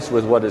begins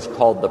with what is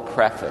called the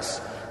preface.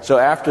 So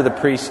after the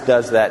priest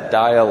does that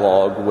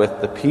dialogue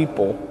with the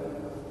people,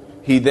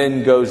 he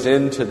then goes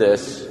into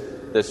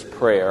this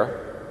prayer,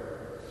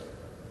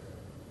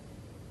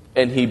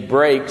 and he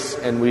breaks,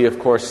 and we of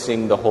course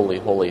sing the Holy,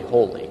 Holy,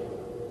 Holy.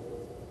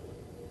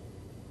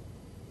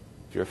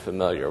 If you're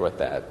familiar with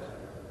that,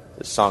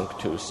 the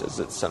Sanctus as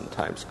it's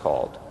sometimes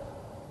called.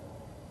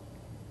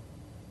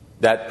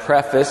 That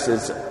preface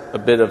is a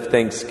bit of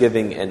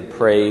thanksgiving and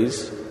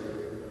praise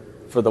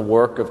for the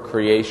work of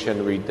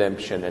creation,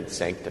 redemption, and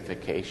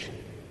sanctification.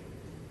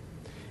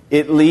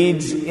 It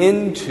leads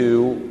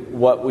into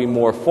what we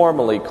more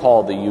formally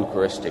call the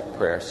Eucharistic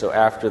prayer. So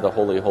after the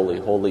Holy, Holy,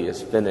 Holy is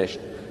finished,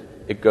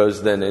 it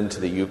goes then into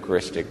the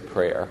Eucharistic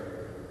prayer.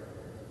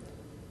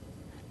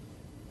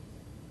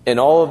 In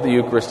all of the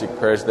Eucharistic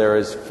prayers, there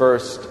is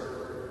first,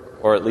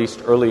 or at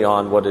least early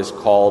on, what is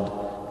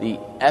called the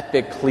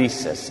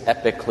epiklesis.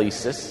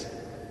 Epiklesis,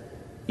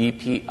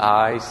 Epiklesis,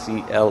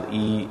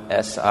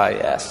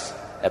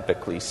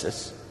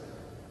 epiklesis,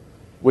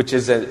 which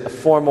is a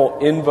formal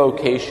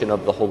invocation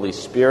of the Holy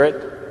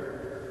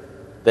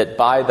Spirit, that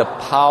by the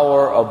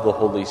power of the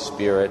Holy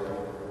Spirit,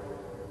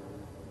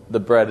 the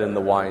bread and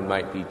the wine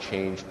might be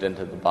changed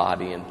into the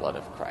body and blood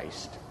of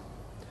Christ.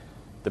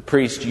 The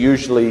priest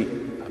usually,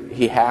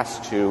 he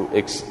has to,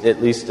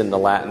 at least in the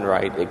Latin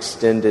rite,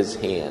 extend his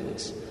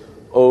hands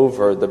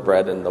over the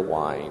bread and the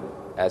wine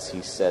as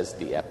he says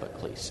the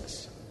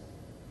epiklesis.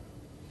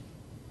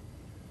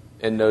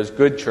 In those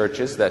good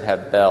churches that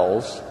have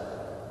bells,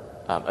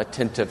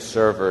 attentive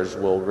servers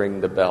will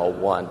ring the bell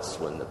once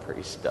when the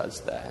priest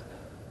does that.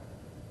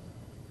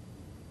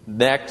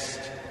 Next,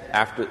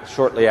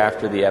 shortly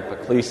after the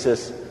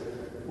epiklesis,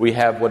 we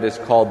have what is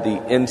called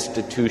the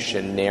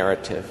institution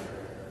narrative.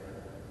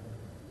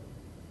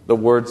 The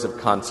words of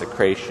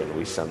consecration,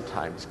 we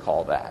sometimes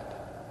call that,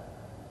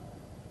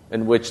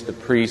 in which the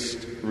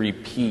priest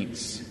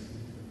repeats,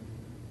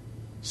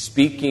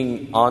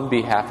 speaking on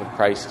behalf of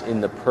Christ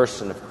in the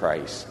person of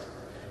Christ.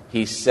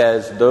 He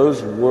says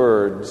those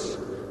words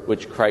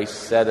which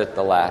Christ said at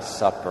the Last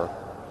Supper,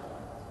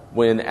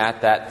 when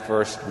at that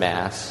first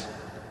Mass,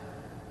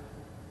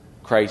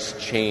 Christ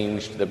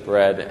changed the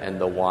bread and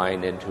the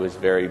wine into his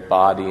very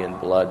body and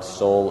blood,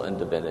 soul and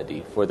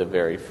divinity for the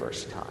very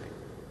first time.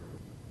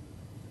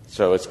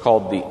 So it's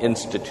called the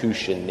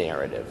institution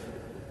narrative.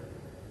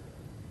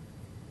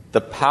 The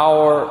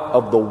power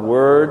of the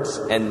words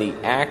and the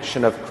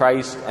action of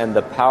Christ and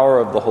the power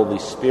of the Holy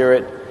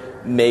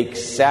Spirit make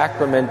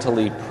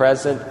sacramentally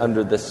present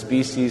under the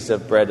species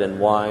of bread and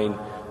wine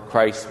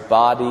Christ's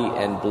body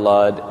and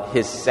blood,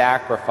 his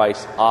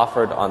sacrifice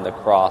offered on the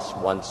cross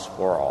once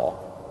for all.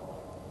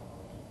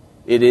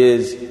 It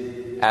is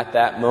at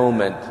that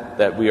moment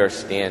that we are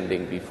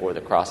standing before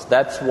the cross.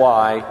 That's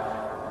why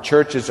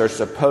churches are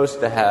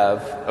supposed to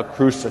have a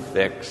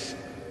crucifix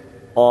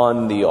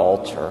on the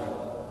altar,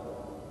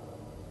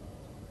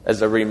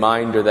 as a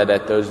reminder that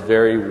at those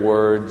very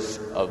words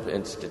of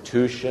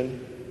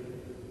institution,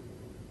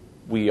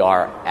 we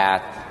are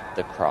at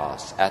the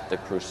cross, at the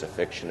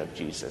crucifixion of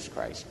Jesus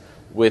Christ,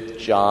 with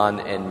John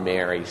and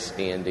Mary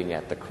standing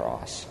at the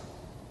cross.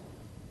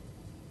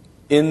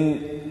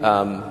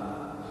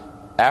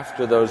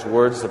 After those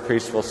words, the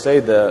priest will say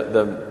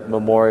the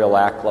memorial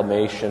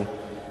acclamation,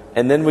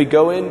 and then we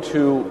go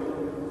into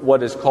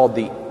what is called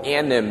the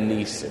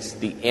anamnesis,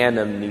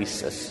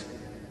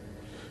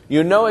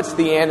 You know it's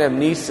the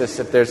anamnesis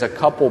if there's a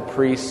couple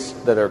priests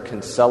that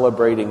are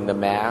celebrating the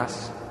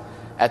Mass.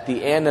 At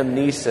the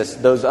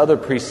anamnesis, those other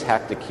priests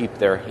have to keep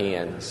their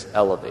hands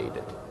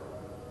elevated.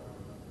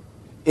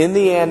 In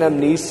the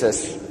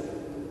anamnesis,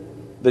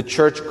 the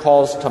Church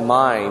calls to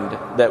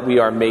mind that we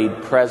are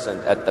made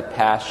present at the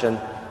Passion,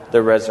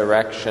 the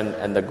Resurrection,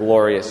 and the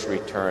glorious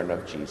return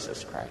of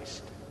Jesus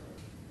Christ.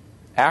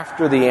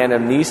 After the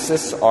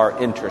anamnesis are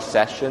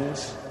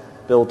intercessions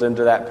built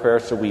into that prayer,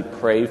 so we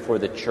pray for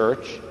the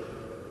Church,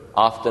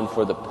 often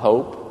for the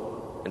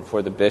Pope and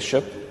for the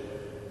Bishop.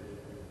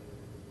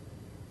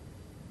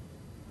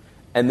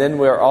 And then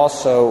we're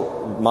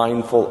also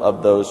mindful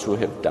of those who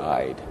have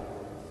died,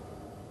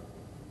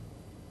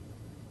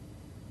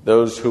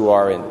 those who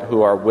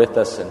are with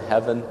us in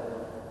heaven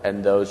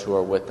and those who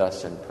are with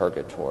us in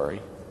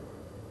purgatory.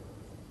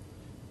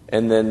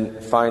 And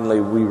then finally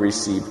we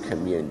receive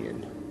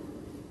communion.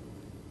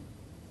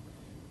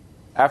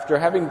 After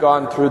having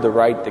gone through the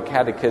rite, the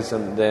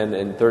Catechism then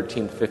in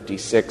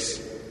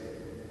 1356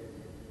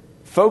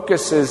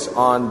 focuses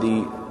on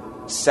the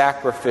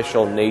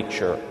sacrificial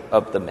nature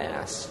of the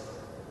Mass.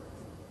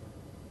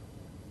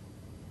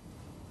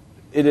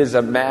 It is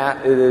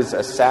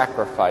a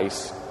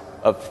sacrifice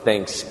of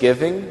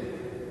thanksgiving,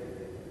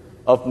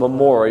 of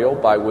memorial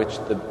by which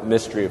the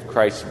mystery of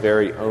Christ's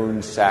very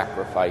own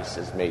sacrifice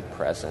is made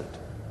present,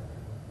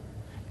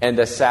 and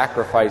a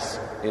sacrifice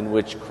in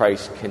which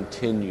Christ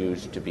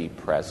continues to be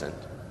present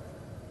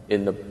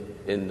in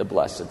the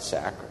Blessed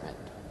Sacrament.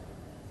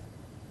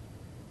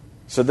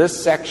 So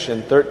this section,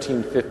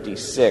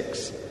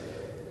 1356,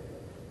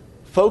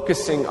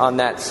 focusing on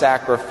that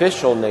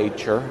sacrificial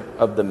nature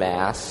of the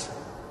Mass,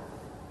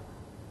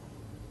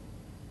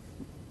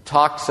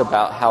 talks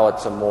about how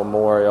it's a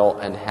memorial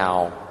and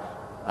how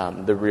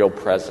the real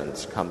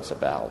presence comes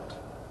about.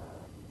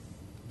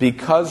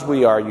 Because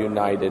we are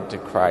united to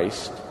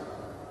Christ,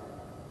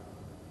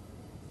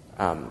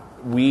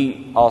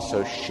 we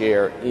also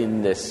share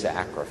in this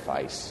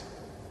sacrifice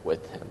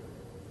with Him.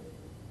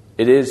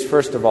 It is,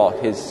 first of all,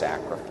 His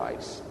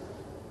sacrifice.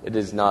 It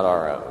is not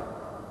our own,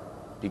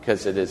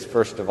 because it is,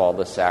 first of all,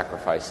 the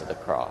sacrifice of the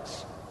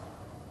cross.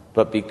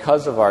 But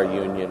because of our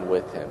union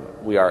with Him,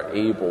 we are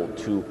able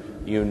to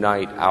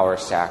unite our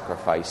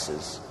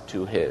sacrifices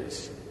to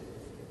His.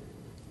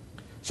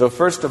 So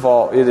first of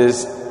all, it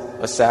is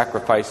a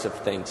sacrifice of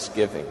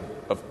thanksgiving,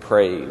 of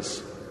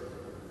praise,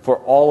 for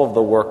all of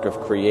the work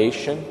of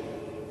creation,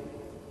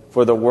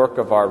 for the work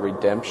of our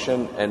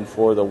redemption, and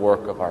for the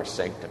work of our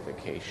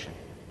sanctification,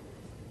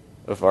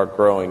 of our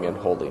growing in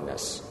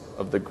holiness,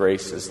 of the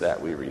graces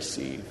that we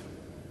receive.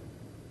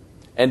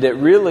 And it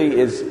really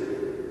is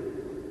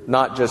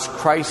not just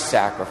Christ's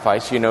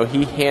sacrifice. He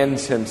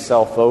hands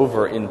Himself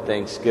over in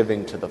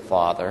thanksgiving to the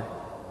Father.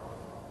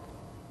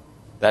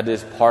 That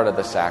is part of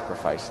the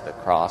sacrifice of the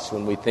cross.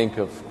 When we think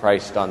of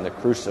Christ on the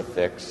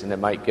crucifix, and it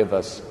might give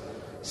us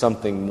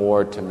something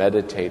more to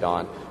meditate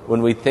on.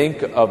 When we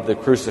think of the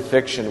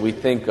crucifixion, we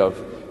think of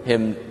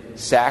Him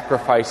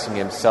sacrificing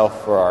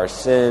Himself for our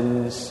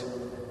sins,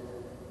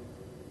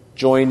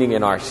 joining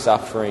in our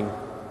suffering.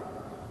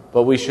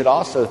 But we should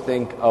also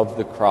think of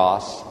the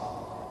cross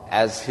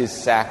as His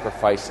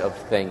sacrifice of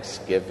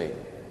thanksgiving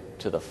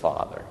to the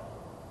Father.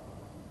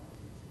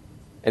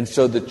 And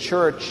so the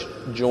Church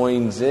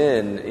joins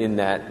in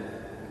that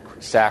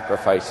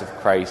sacrifice of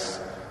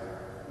Christ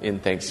in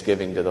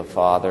thanksgiving to the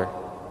Father,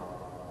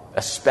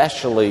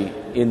 especially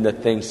in the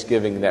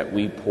thanksgiving that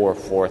we pour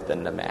forth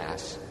in the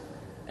Mass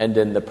and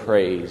in the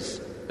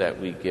praise that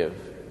we give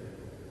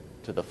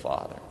to the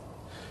Father.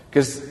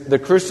 Because the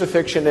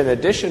crucifixion, in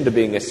addition to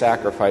being a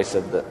sacrifice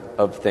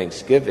of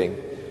thanksgiving,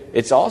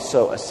 it's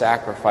also a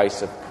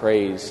sacrifice of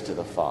praise to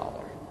the Father.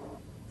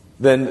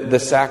 Then the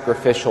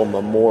sacrificial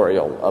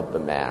memorial of the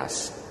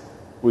Mass.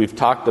 We've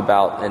talked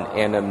about an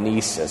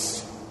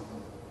anamnesis,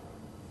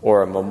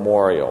 or a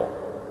memorial.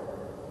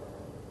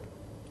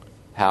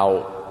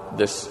 How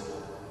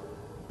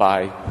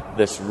by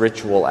this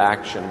ritual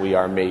action, we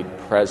are made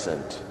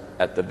present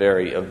at the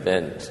very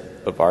event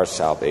of our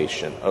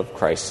salvation, of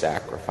Christ's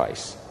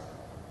sacrifice.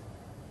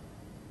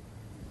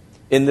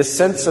 In the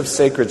sense of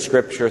sacred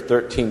Scripture,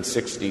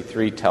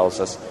 1363 tells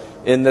us,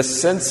 in the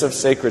sense of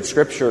sacred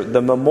Scripture,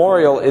 the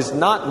memorial is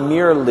not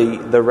merely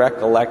the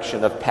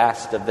recollection of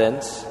past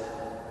events,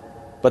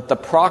 but the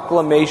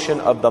proclamation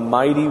of the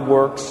mighty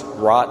works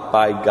wrought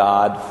by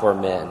God for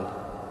men.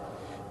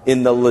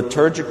 In the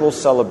liturgical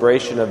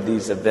celebration of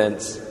these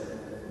events,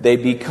 they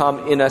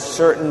become in a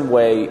certain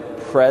way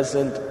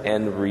present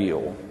and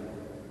real.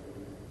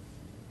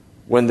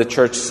 When the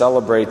Church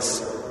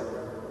celebrates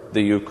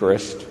the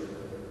Eucharist,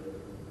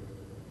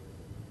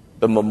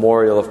 the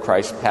memorial of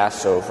Christ's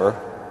Passover,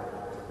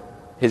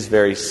 His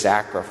very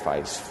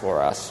sacrifice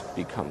for us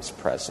becomes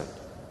present.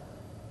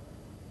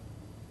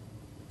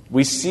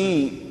 We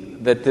see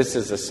that this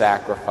is a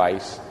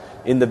sacrifice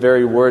in the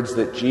very words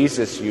that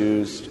Jesus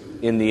used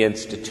in the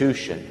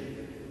institution.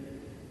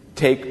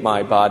 Take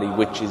my body,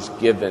 which is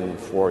given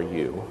for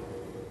you,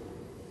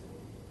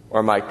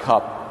 or my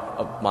cup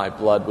of my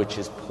blood, which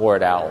is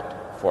poured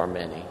out for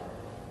many.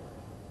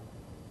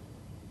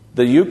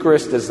 The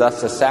Eucharist is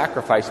thus a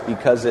sacrifice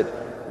because it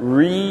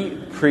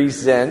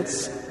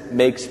represents,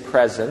 makes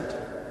present.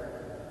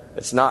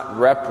 It's not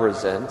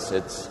represents,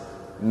 it's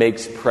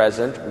makes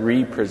present,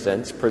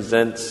 represents,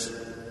 presents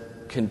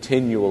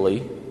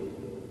continually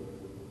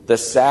the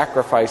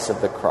sacrifice of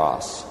the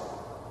cross.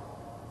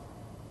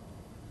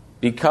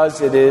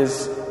 Because it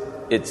is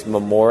its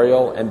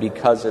memorial and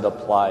because it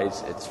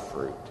applies its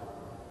fruit.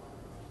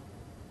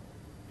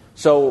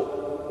 So,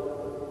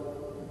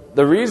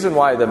 the reason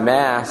why the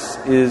Mass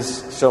is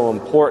so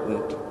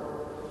important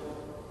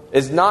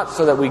is not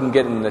so that we can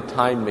get in a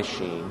time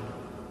machine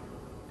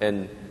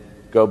and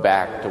go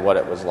back to what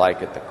it was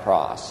like at the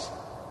cross.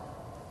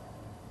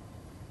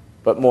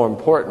 But more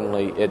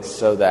importantly, it's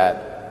so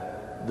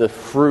that the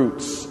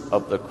fruits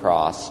of the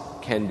cross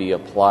can be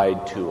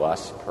applied to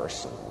us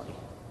personally.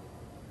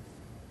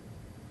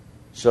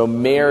 So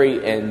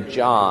Mary and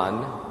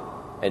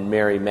John and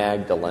Mary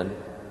Magdalene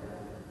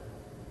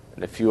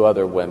and a few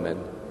other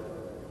women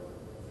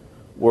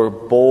were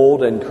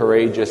bold and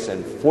courageous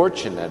and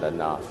fortunate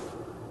enough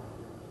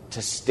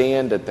to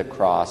stand at the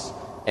cross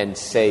and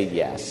say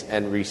yes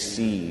and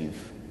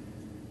receive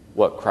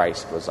what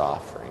Christ was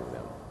offering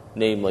them,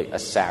 namely a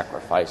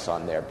sacrifice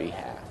on their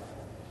behalf.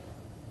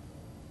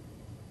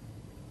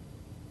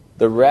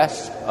 The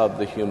rest of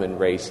the human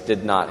race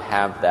did not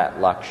have that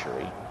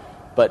luxury,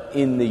 but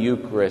in the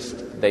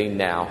Eucharist they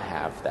now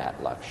have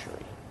that luxury.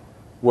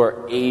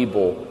 We're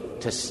able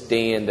to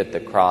stand at the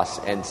cross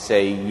and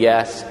say,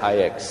 yes, I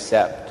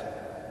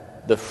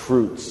accept the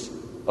fruits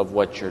of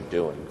what you're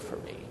doing for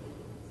me.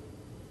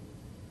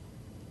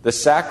 The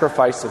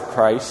sacrifice of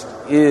Christ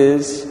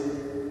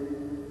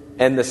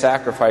and the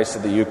sacrifice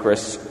of the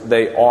Eucharist,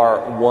 they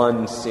are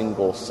one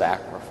single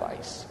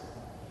sacrifice.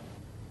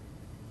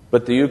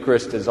 But the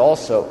Eucharist is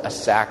also a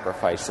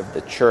sacrifice of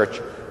the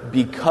Church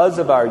because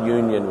of our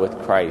union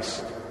with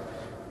Christ.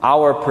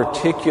 Our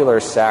particular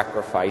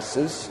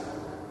sacrifices,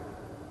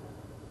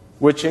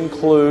 which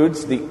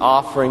includes the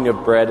offering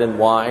of bread and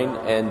wine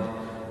and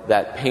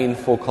that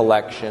painful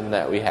collection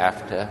that we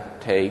have to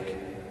take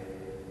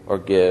or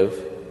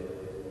give.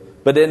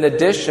 But in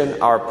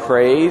addition, our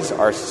praise,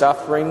 our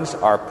sufferings,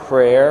 our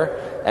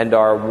prayer, and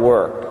our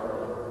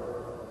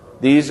work.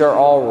 These are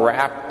all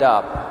wrapped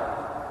up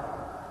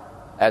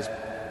as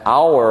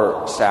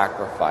our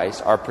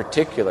sacrifice, our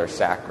particular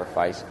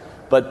sacrifice.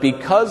 But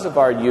because of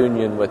our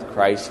union with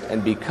Christ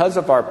and because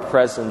of our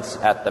presence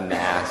at the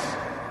Mass,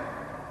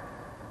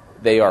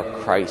 they are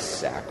Christ's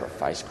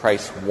sacrifice,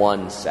 Christ's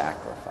one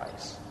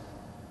sacrifice.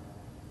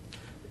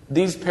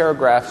 These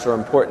paragraphs are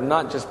important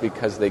not just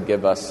because they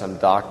give us some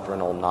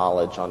doctrinal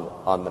knowledge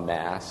on the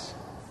Mass,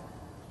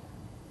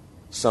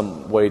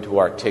 some way to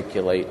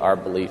articulate our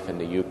belief in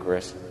the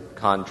Eucharist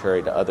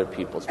contrary to other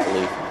people's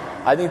belief.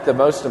 I think the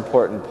most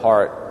important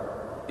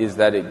part is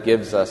that it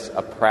gives us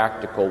a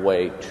practical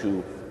way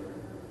to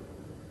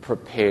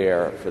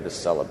prepare for the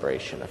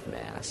celebration of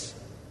Mass.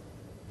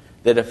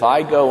 That if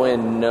I go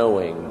in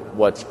knowing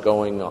what's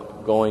going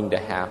to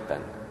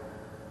happen,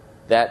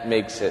 that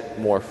makes it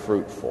more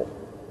fruitful.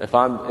 If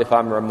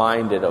I'm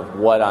reminded of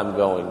what I'm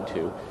going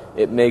to,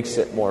 it makes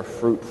it more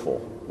fruitful,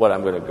 what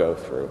I'm going to go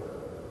through.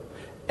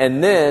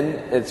 And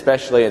then,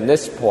 especially in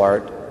this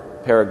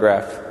part,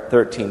 paragraph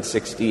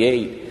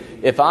 1368,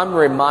 if I'm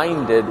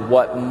reminded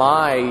what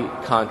my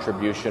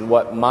contribution,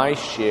 what my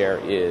share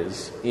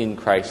is in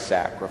Christ's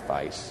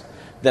sacrifice,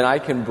 then I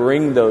can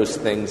bring those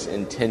things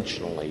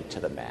intentionally to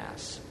the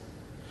Mass.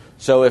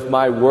 So if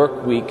my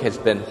work week has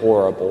been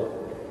horrible,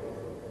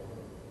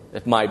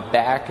 if my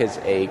back has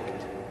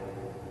ached,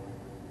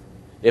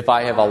 if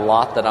I have a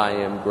lot that I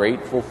am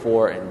grateful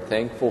for and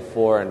thankful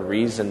for and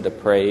reason to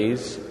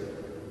praise,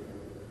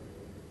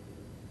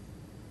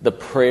 the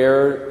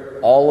prayer,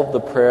 all of the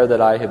prayer that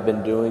I have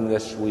been doing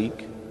this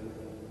week,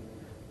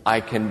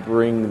 I can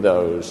bring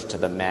those to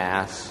the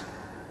Mass.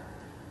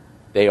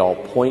 They all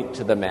point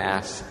to the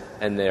Mass,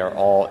 and they are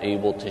all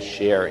able to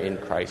share in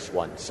Christ's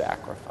one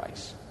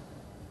sacrifice.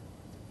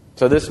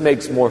 So this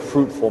makes more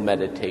fruitful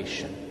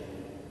meditation.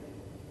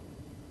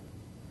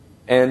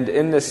 And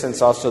in this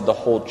sense also the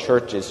whole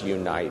Church is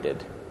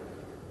united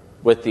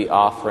with the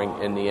offering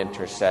and the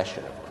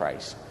intercession of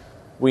Christ.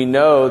 We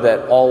know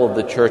that all of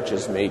the Church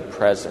is made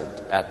present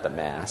at the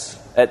Mass.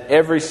 At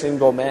every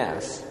single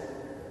Mass,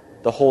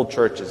 the whole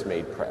Church is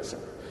made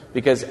present.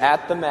 Because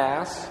at the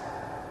Mass,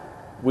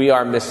 we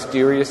are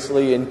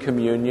mysteriously in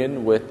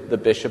communion with the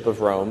Bishop of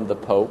Rome, the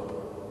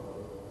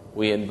Pope.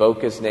 We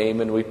invoke his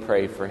name and we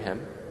pray for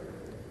him.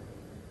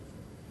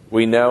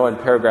 We know, and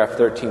paragraph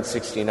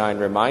 1369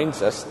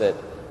 reminds us, that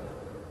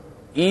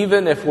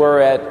even if we're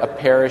at a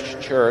parish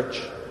church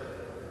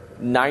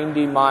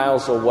 90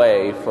 miles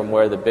away from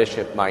where the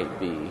bishop might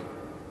be,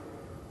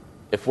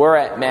 if we're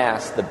at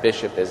Mass, the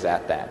bishop is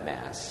at that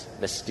Mass,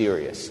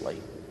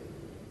 mysteriously.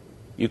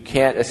 You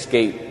can't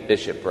escape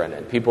Bishop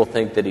Brennan. People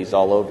think that he's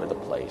all over the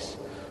place.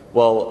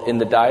 Well, in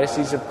the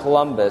Diocese of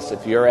Columbus,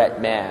 if you're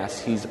at Mass,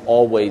 he's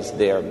always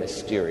there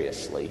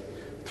mysteriously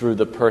through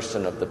the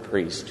person of the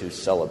priest who's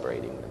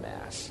celebrating the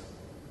Mass.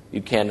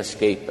 You can't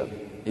escape him.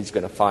 He's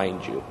going to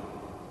find you.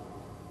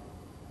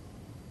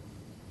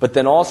 But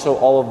then also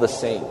all of the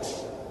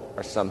saints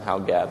are somehow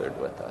gathered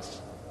with us.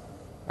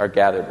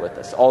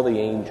 All the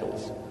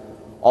angels,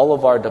 all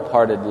of our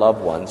departed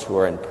loved ones who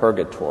are in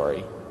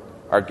purgatory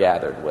are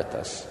gathered with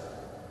us.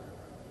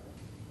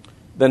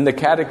 Then the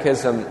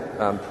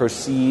Catechism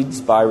proceeds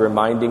by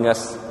reminding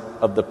us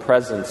of the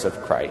presence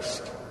of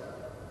Christ.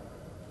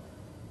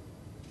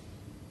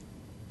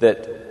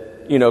 That,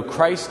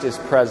 Christ is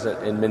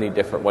present in many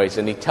different ways,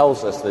 and he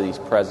tells us that he's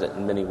present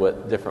in many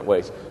different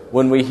ways.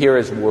 When we hear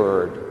his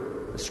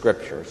word, the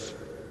Scriptures,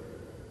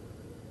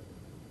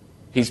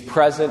 he's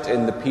present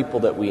in the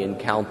people that we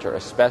encounter,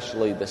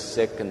 especially the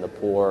sick and the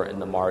poor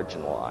and the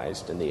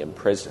marginalized and the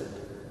imprisoned.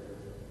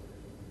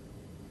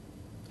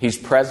 He's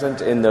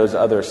present in those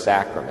other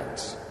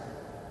sacraments.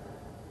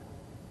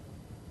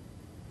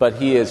 But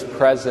he is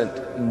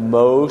present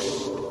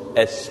most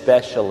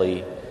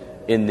especially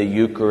in the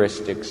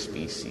Eucharistic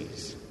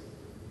species.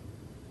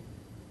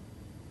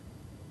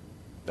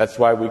 That's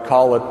why we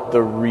call it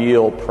the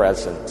real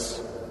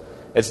presence.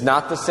 It's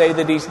not to say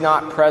that he's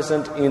not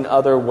present in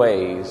other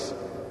ways,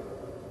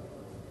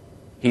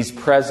 He's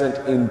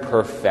present in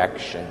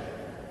perfection,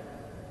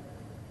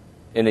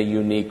 in a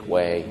unique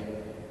way.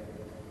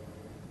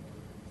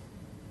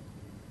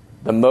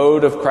 The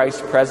mode of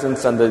Christ's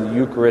presence on the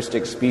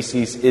Eucharistic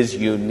species is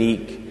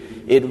unique.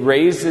 It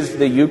raises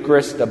the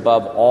Eucharist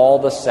above all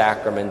the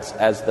sacraments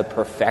as the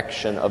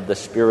perfection of the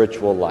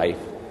spiritual life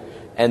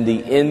and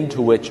the end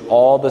to which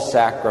all the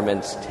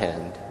sacraments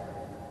tend.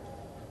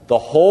 The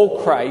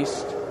whole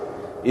Christ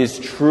is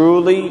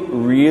truly,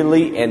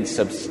 really, and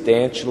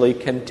substantially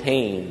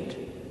contained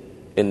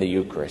in the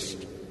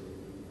Eucharist.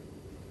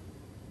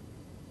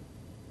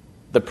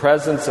 The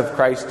presence of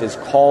Christ is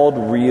called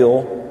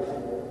real,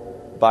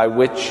 by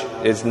which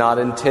is not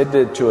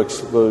intended to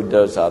exclude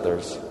those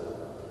others,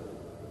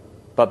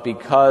 but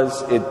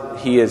because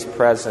he is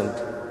present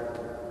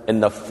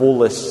in the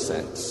fullest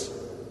sense,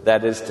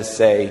 that is to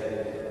say,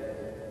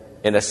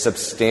 in a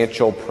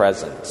substantial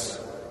presence,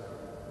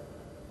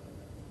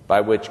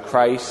 by which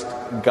Christ,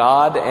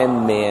 God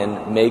and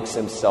man, makes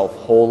himself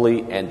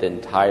wholly and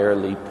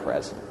entirely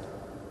present.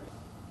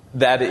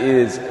 That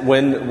is,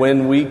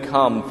 when we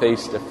come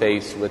face to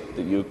face with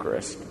the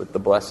Eucharist, with the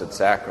Blessed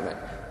Sacrament,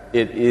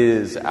 it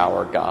is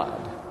our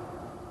God.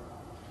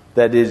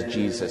 That is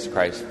Jesus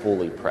Christ,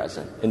 fully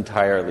present,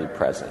 entirely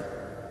present,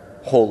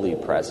 wholly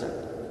present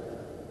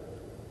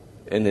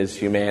in his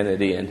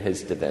humanity and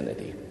his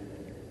divinity.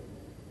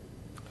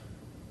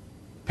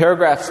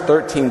 Paragraphs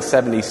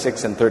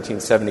 1376 and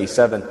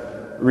 1377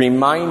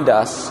 remind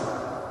us,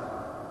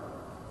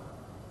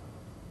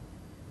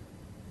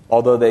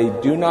 although they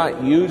do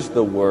not use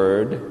the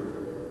word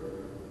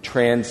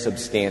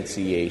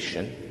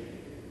transubstantiation,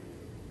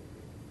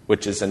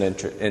 which is an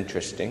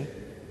interesting,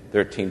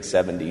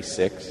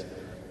 1376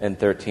 and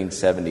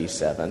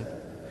 1377.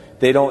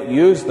 They don't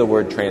use the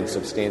word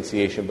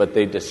transubstantiation, but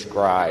they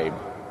describe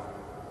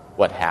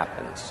what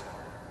happens.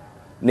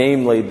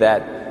 Namely,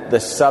 that the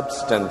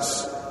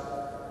substance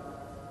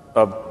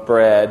of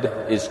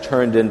bread is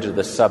turned into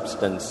the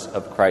substance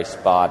of Christ's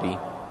body,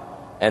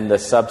 and the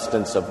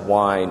substance of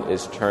wine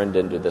is turned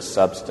into the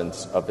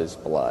substance of his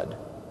blood.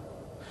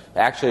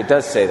 Actually, it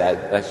does say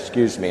that.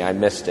 Excuse me, I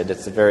missed it.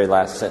 It's the very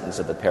last sentence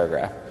of the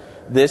paragraph.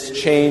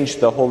 This change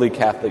the Holy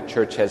Catholic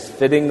Church has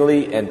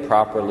fittingly and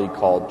properly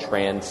called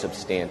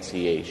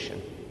transubstantiation.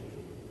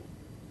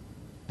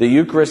 The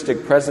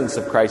Eucharistic presence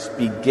of Christ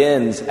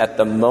begins at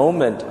the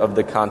moment of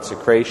the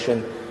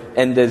consecration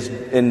and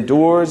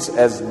endures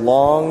as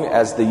long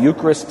as the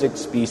Eucharistic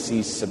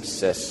species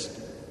subsists.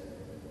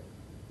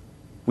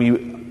 We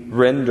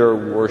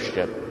render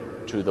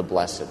worship to the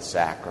Blessed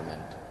Sacrament.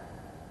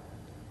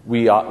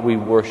 We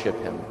worship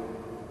him.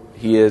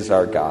 He is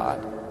our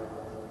God.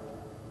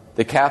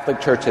 The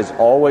Catholic Church has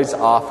always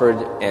offered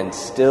and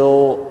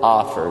still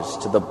offers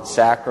to the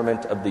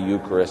sacrament of the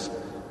Eucharist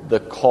the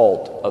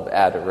cult of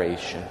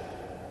adoration,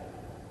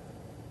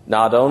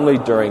 not only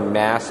during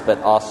Mass but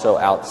also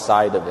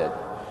outside of it,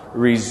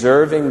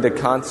 reserving the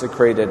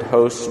consecrated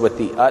hosts with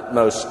the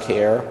utmost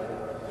care,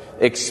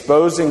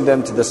 exposing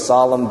them to the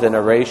solemn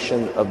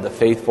veneration of the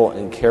faithful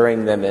and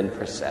carrying them in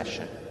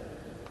procession.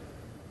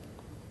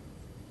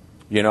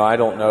 You know, I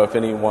don't know if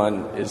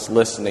anyone is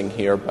listening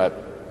here,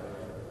 but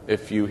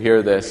if you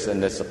hear this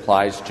and this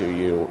applies to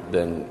you,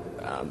 then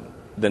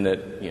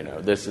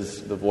this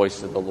is the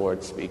voice of the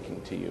Lord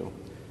speaking to you.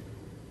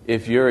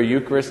 If you're a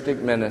Eucharistic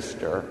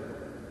minister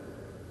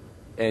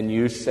and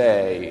you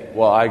say,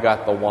 well, I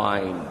got the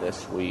wine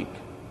this week,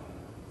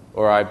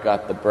 or I've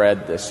got the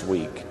bread this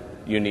week,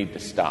 you need to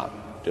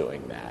stop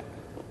doing that.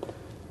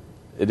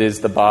 It is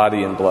the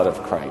body and blood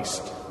of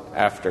Christ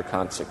after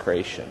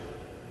consecration.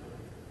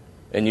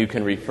 And you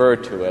can refer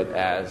to it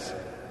as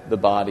the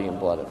body and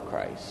blood of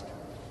Christ.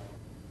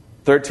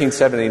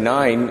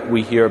 1379,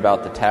 we hear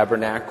about the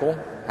tabernacle,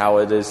 how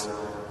it is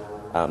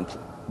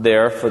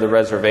there for the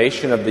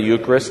reservation of the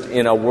Eucharist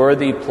in a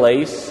worthy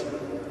place.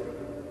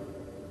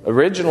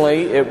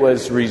 Originally, it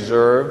was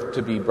reserved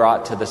to be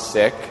brought to the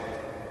sick,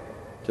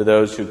 to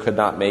those who could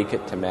not make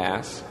it to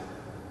Mass.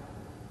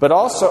 But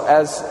also,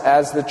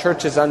 as the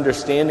Church's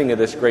understanding of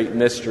this great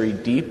mystery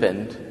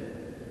deepened,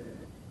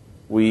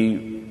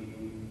 we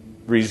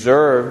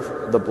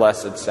reserve the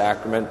Blessed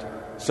Sacrament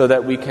so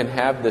that we can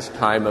have this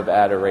time of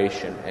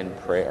adoration and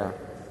prayer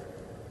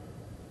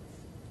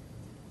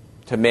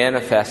to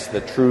manifest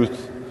the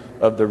truth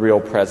of the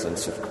real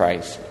presence of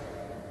Christ.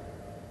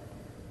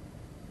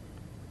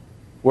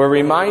 We're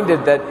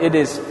reminded that it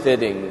is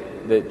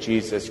fitting that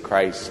Jesus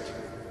Christ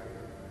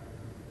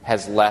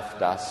has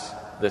left us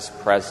this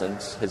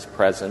presence, his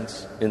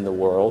presence in the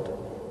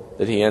world,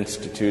 that he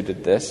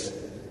instituted this,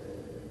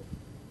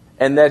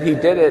 and that he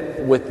did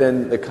it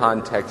within the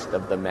context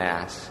of the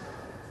Mass.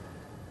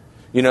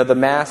 You know, the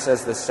Mass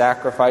as the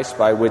sacrifice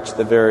by which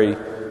the very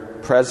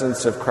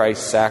presence of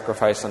Christ's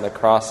sacrifice on the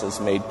cross is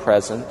made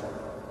present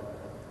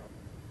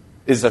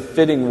is a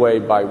fitting way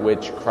by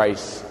which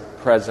Christ's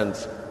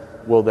presence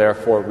will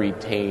therefore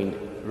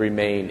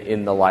remain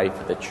in the life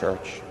of the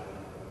Church.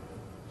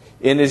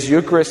 In his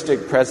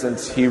Eucharistic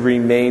presence, he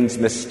remains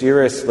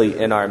mysteriously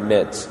in our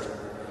midst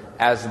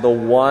as the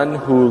one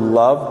who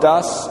loved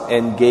us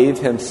and gave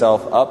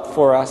himself up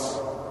for us,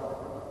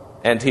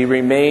 and he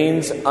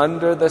remains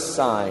under the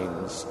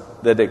signs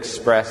that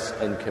express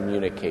and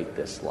communicate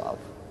this love.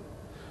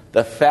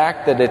 The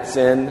fact that it's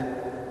in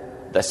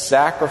the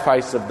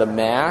sacrifice of the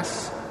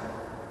Mass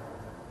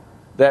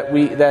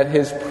that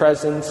his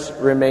presence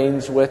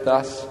remains with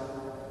us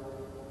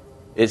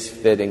is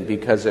fitting,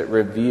 because it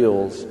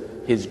reveals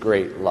his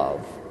great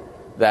love,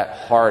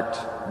 that heart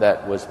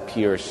that was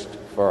pierced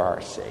for our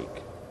sake.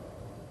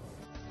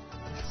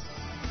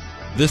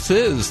 This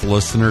is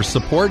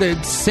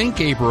listener-supported St.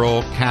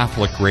 Gabriel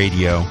Catholic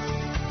Radio.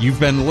 You've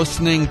been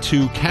listening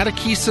to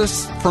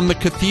Catechesis from the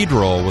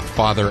Cathedral with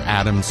Father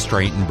Adam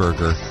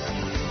Streitenberger.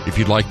 If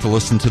you'd like to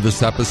listen to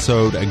this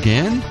episode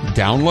again,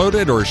 download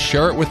it, or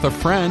share it with a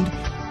friend,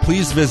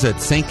 please visit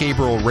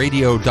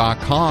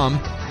stgabrielradio.com,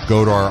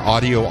 go to our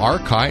audio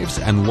archives,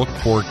 and look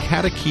for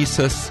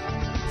Catechesis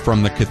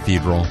from the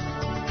Cathedral.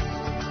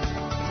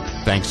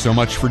 Thanks so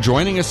much for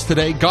joining us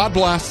today. God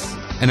bless,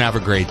 and have a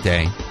great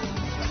day.